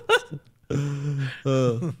North.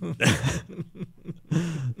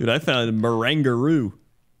 Dude, I found Marangaroo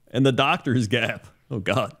and the Doctor's Gap. Oh,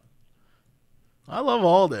 God. I love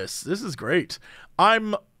all this. This is great.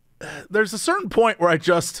 There's a certain point where I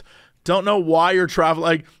just don't know why you're traveling.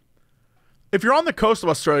 Like, if you're on the coast of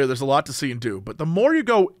Australia, there's a lot to see and do. But the more you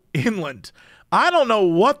go inland, I don't know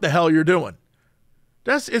what the hell you're doing.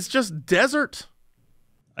 It's just desert.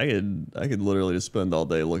 I could literally just spend all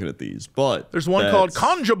day looking at these, but there's one called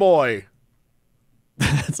Conja Boy.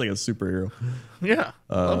 That's like a superhero. Yeah,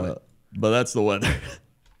 but that's the weather.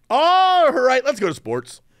 All right, let's go to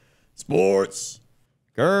sports. Sports.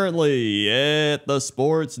 Currently at the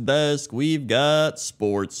sports desk, we've got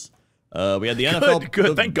sports. We had the NFL.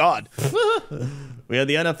 Good, thank God. We had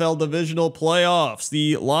the NFL divisional playoffs.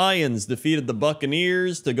 The Lions defeated the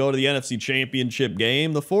Buccaneers to go to the NFC Championship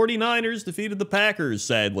game. The 49ers defeated the Packers,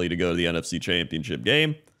 sadly, to go to the NFC Championship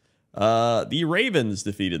game. The Ravens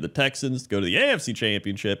defeated the Texans to go to the AFC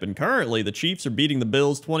Championship. And currently, the Chiefs are beating the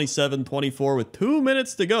Bills 27-24 with 2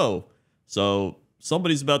 minutes to go. So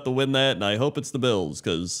somebody's about to win that, and I hope it's the Bills,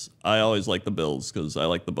 because I always like the Bills, because I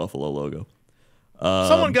like the Buffalo logo.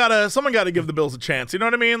 Someone gotta give the Bills a chance. You know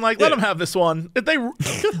what I mean? Like, let them have this one. If they,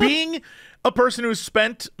 being a person who's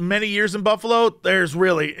spent many years in Buffalo, there's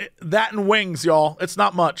really that and wings, y'all. It's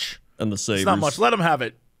not much. And the Sabres. It's not much. Let them have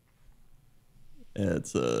it.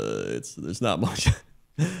 There's not much.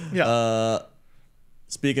 Yeah.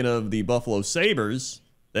 Speaking of the Buffalo Sabres,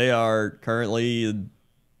 they are currently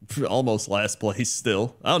almost last place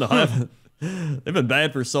still. I don't know. They've been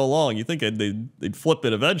bad for so long. You think they'd flip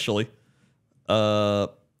it eventually. The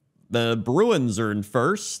Bruins are in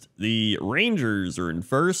first. The Rangers are in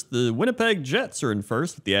first. The Winnipeg Jets are in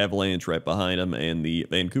first with the Avalanche right behind them. And the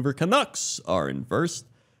Vancouver Canucks are in first.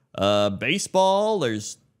 Baseball,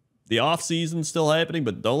 there's the offseason still happening,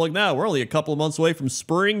 but don't look now. We're only a couple of months away from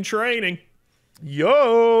spring training.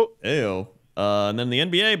 Yo! Ew. And then the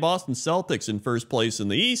NBA, Boston Celtics in first place in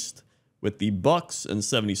the East, with the Bucks and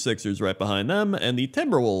 76ers right behind them, and the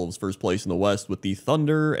Timberwolves first place in the West with the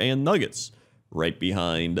Thunder and Nuggets right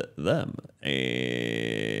behind them.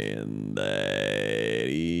 And that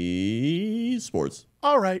is sports.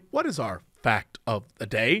 All right, what is our fact of the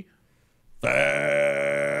day?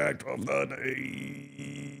 Fact of the day.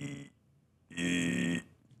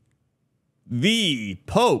 The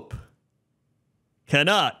Pope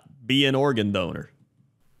cannot be an organ donor.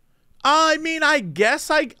 I mean, I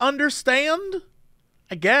guess I understand.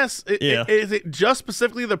 I guess. Is it just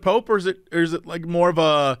specifically the Pope, or is it like more of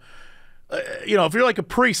a, if you're like a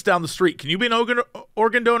priest down the street, can you be an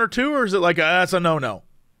organ donor too, or is it like that's a no-no?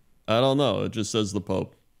 I don't know. It just says the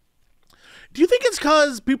Pope. Do you think it's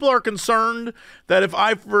because people are concerned that if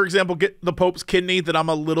I, for example, get the Pope's kidney, that I'm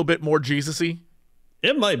a little bit more Jesus-y?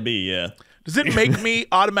 It might be, yeah. Does it make me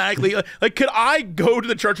automatically, like, could I go to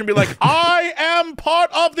the church and be like, I am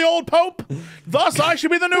part of the old Pope, thus I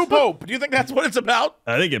should be the new Pope? Do you think that's what it's about?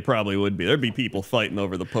 I think it probably would be. There'd be people fighting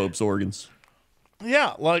over the Pope's organs.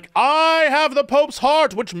 Yeah, like, I have the Pope's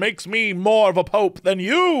heart, which makes me more of a Pope than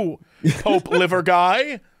you, Pope liver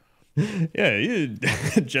guy. Yeah, you,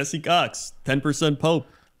 Jesse Cox, 10% Pope.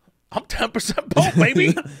 I'm 10% Pope,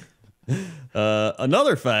 baby.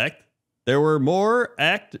 Another fact, there were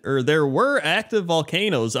active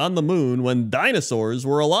volcanoes on the moon when dinosaurs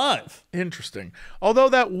were alive. Interesting. Although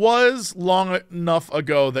that was long enough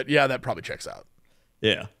ago that, yeah, that probably checks out.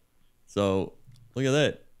 Yeah. So look at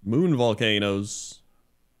that. Moon volcanoes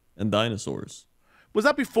and dinosaurs. Was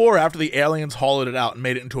that before or after the aliens hollowed it out and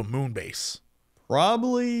made it into a moon base?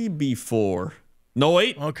 Probably before. No,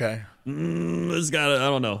 wait. Okay. I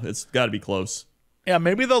don't know. It's got to be close. Yeah,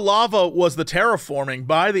 maybe the lava was the terraforming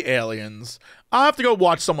by the aliens. I'll have to go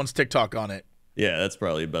watch someone's TikTok on it. Yeah, that's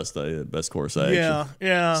probably the best course of action.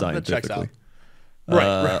 Yeah, that checks out.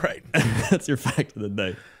 Right. That's your fact of the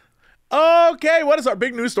day. Okay, what is our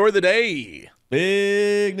big news story of the day?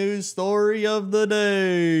 Big news story of the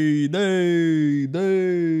day.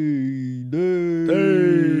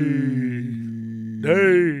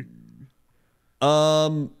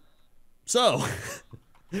 So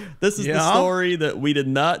this is the story that we did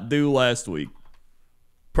not do last week.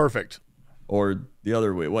 Perfect. Or the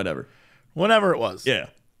other week, whatever. Whenever it was. Yeah.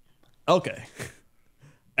 Okay.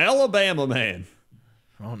 Alabama man.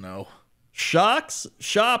 Oh no. Shocks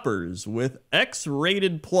shoppers with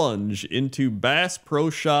X-rated plunge into Bass Pro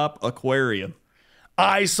Shop aquarium.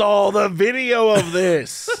 I saw the video of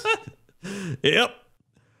this. Yep.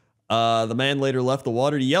 The man later left the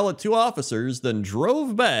water to yell at two officers, then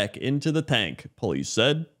drove back into the tank, police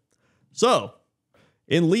said. So,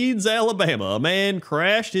 in Leeds, Alabama, a man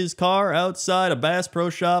crashed his car outside a Bass Pro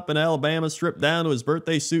Shop in Alabama, stripped down to his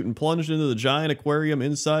birthday suit, and plunged into the giant aquarium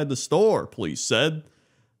inside the store, police said.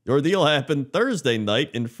 The ordeal happened Thursday night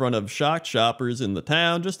in front of shocked shoppers in the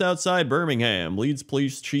town just outside Birmingham, Leeds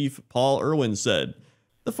Police Chief Paul Irwin said.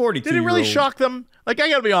 The 42-year-old... Did it really shock them? Like, I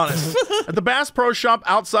gotta be honest. At the Bass Pro Shop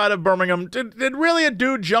outside of Birmingham, did really a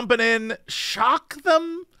dude jumping in shock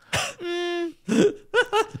them? I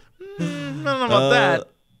don't know about that.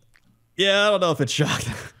 Yeah, I don't know if it shocked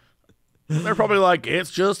them. They're probably like, it's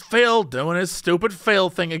just Phil doing his stupid Phil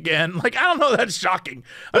thing again. Like, I don't know, that's shocking.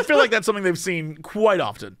 I feel like that's something they've seen quite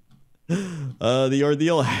often. The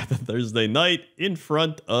ordeal happened Thursday night in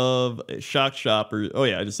front of shocked shoppers. Oh,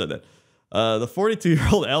 yeah, I just said that. The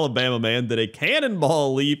 42-year-old Alabama man did a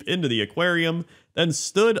cannonball leap into the aquarium, then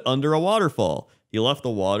stood under a waterfall. He left the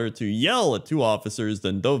water to yell at two officers,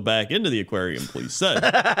 then dove back into the aquarium, police said.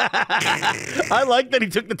 I like that he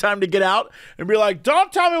took the time to get out and be like,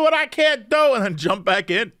 don't tell me what I can't do, and then jump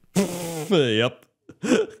back in. Yep.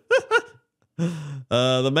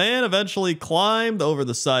 The man eventually climbed over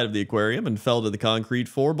the side of the aquarium and fell to the concrete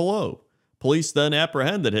floor below. Police then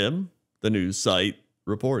apprehended him, the news site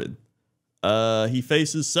reported. He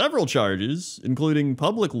faces several charges, including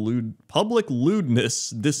public lewdness,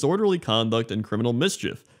 disorderly conduct, and criminal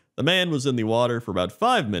mischief. The man was in the water for about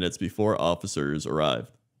 5 minutes before officers arrived.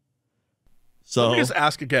 So, let me just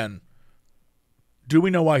ask again. Do we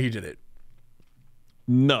know why he did it?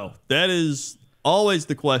 No. That is always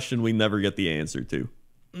the question we never get the answer to.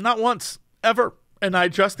 Not once. Ever. And I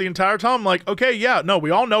just the entire time, like, okay, yeah, no, we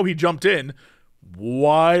all know he jumped in.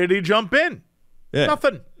 Why did he jump in? Yeah.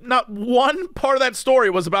 Nothing. Not one part of that story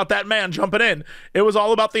was about that man jumping in. It was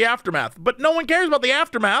all about the aftermath. But no one cares about the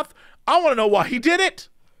aftermath. I want to know why he did it.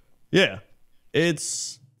 Yeah.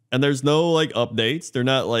 And there's no, like, updates. They're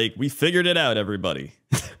not like, we figured it out, everybody.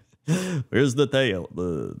 Here's the tale.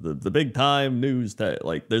 The big time news tale.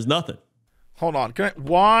 Like, there's nothing. Hold on.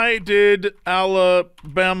 Why did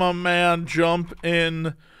Alabama man jump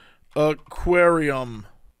in aquarium?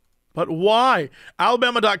 But why?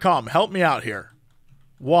 Alabama.com. Help me out here.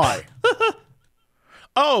 Why?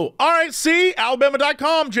 Oh, all right. See?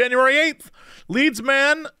 Alabama.com, January 8th. Leeds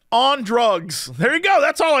man on drugs. There you go.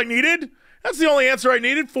 That's all I needed. That's the only answer I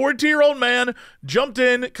needed. 42-year-old man jumped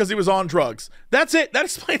in because he was on drugs. That's it. That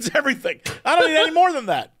explains everything. I don't need any more than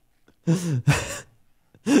that.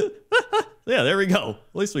 Yeah, there we go.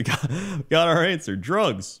 At least we got our answer.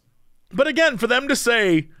 Drugs. But again, for them to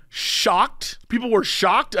say shocked, people were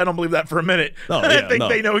shocked. I don't believe that for a minute. Oh, yeah, I think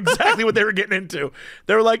they know exactly what they were getting into.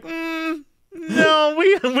 They were like, no,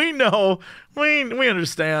 we know. We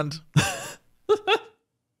understand.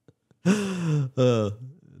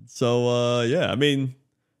 Yeah, I mean,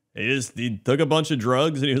 he took a bunch of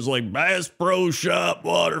drugs and he was like, Bass Pro Shop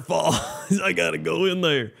waterfall. I got to go in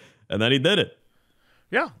there. And then he did it.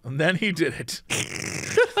 Yeah, and then he did it.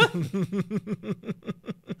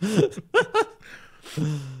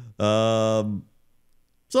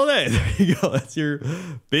 So there you go. That's your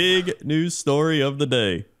big news story of the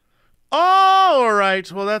day. All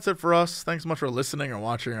right. Well, that's it for us. Thanks so much for listening or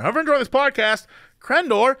watching or however enjoying this podcast.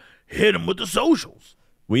 Crendor, hit him with the socials.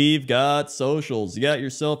 We've got socials. You got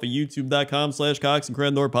yourself a youtube.com/Cox and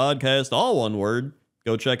Crendor podcast, all one word.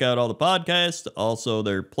 Go check out all the podcasts. Also,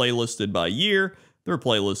 they're playlisted by year. They're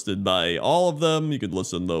playlisted by all of them. You could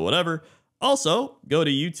listen to whatever. Also, go to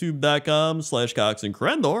youtube.com/Cox and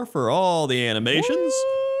Crendor for all the animations.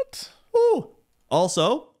 What? Woo.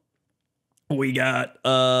 Also, we got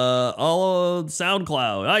all of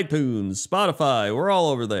SoundCloud, iTunes, Spotify. We're all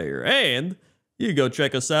over there. And you go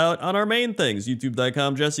check us out on our main things.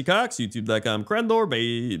 YouTube.com Jesse Cox, YouTube.com Crendor,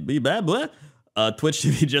 Twitch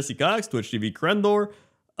TV Jesse Cox, Twitch TV Crendor,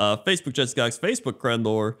 Facebook Jesse Cox, Facebook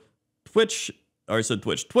Crendor,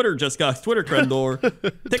 Twitter Jesse Cox, Twitter Crendor,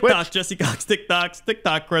 TikTok Jesse Cox,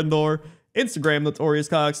 TikTok Crendor, Instagram Notorious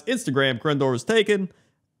Cox, Instagram Crendor was taken,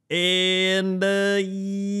 and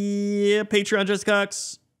yeah, Patreon Jesse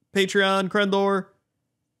Cox, Patreon Crendor,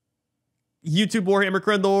 YouTube Warhammer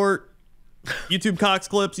Crendor, YouTube Cox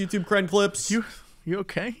Clips, YouTube Cren Clips. You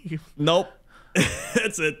okay? Nope.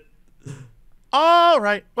 That's it. All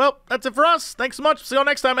right. Well, that's it for us. Thanks so much. See you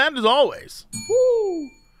next time, and as always,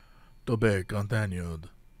 to be continued.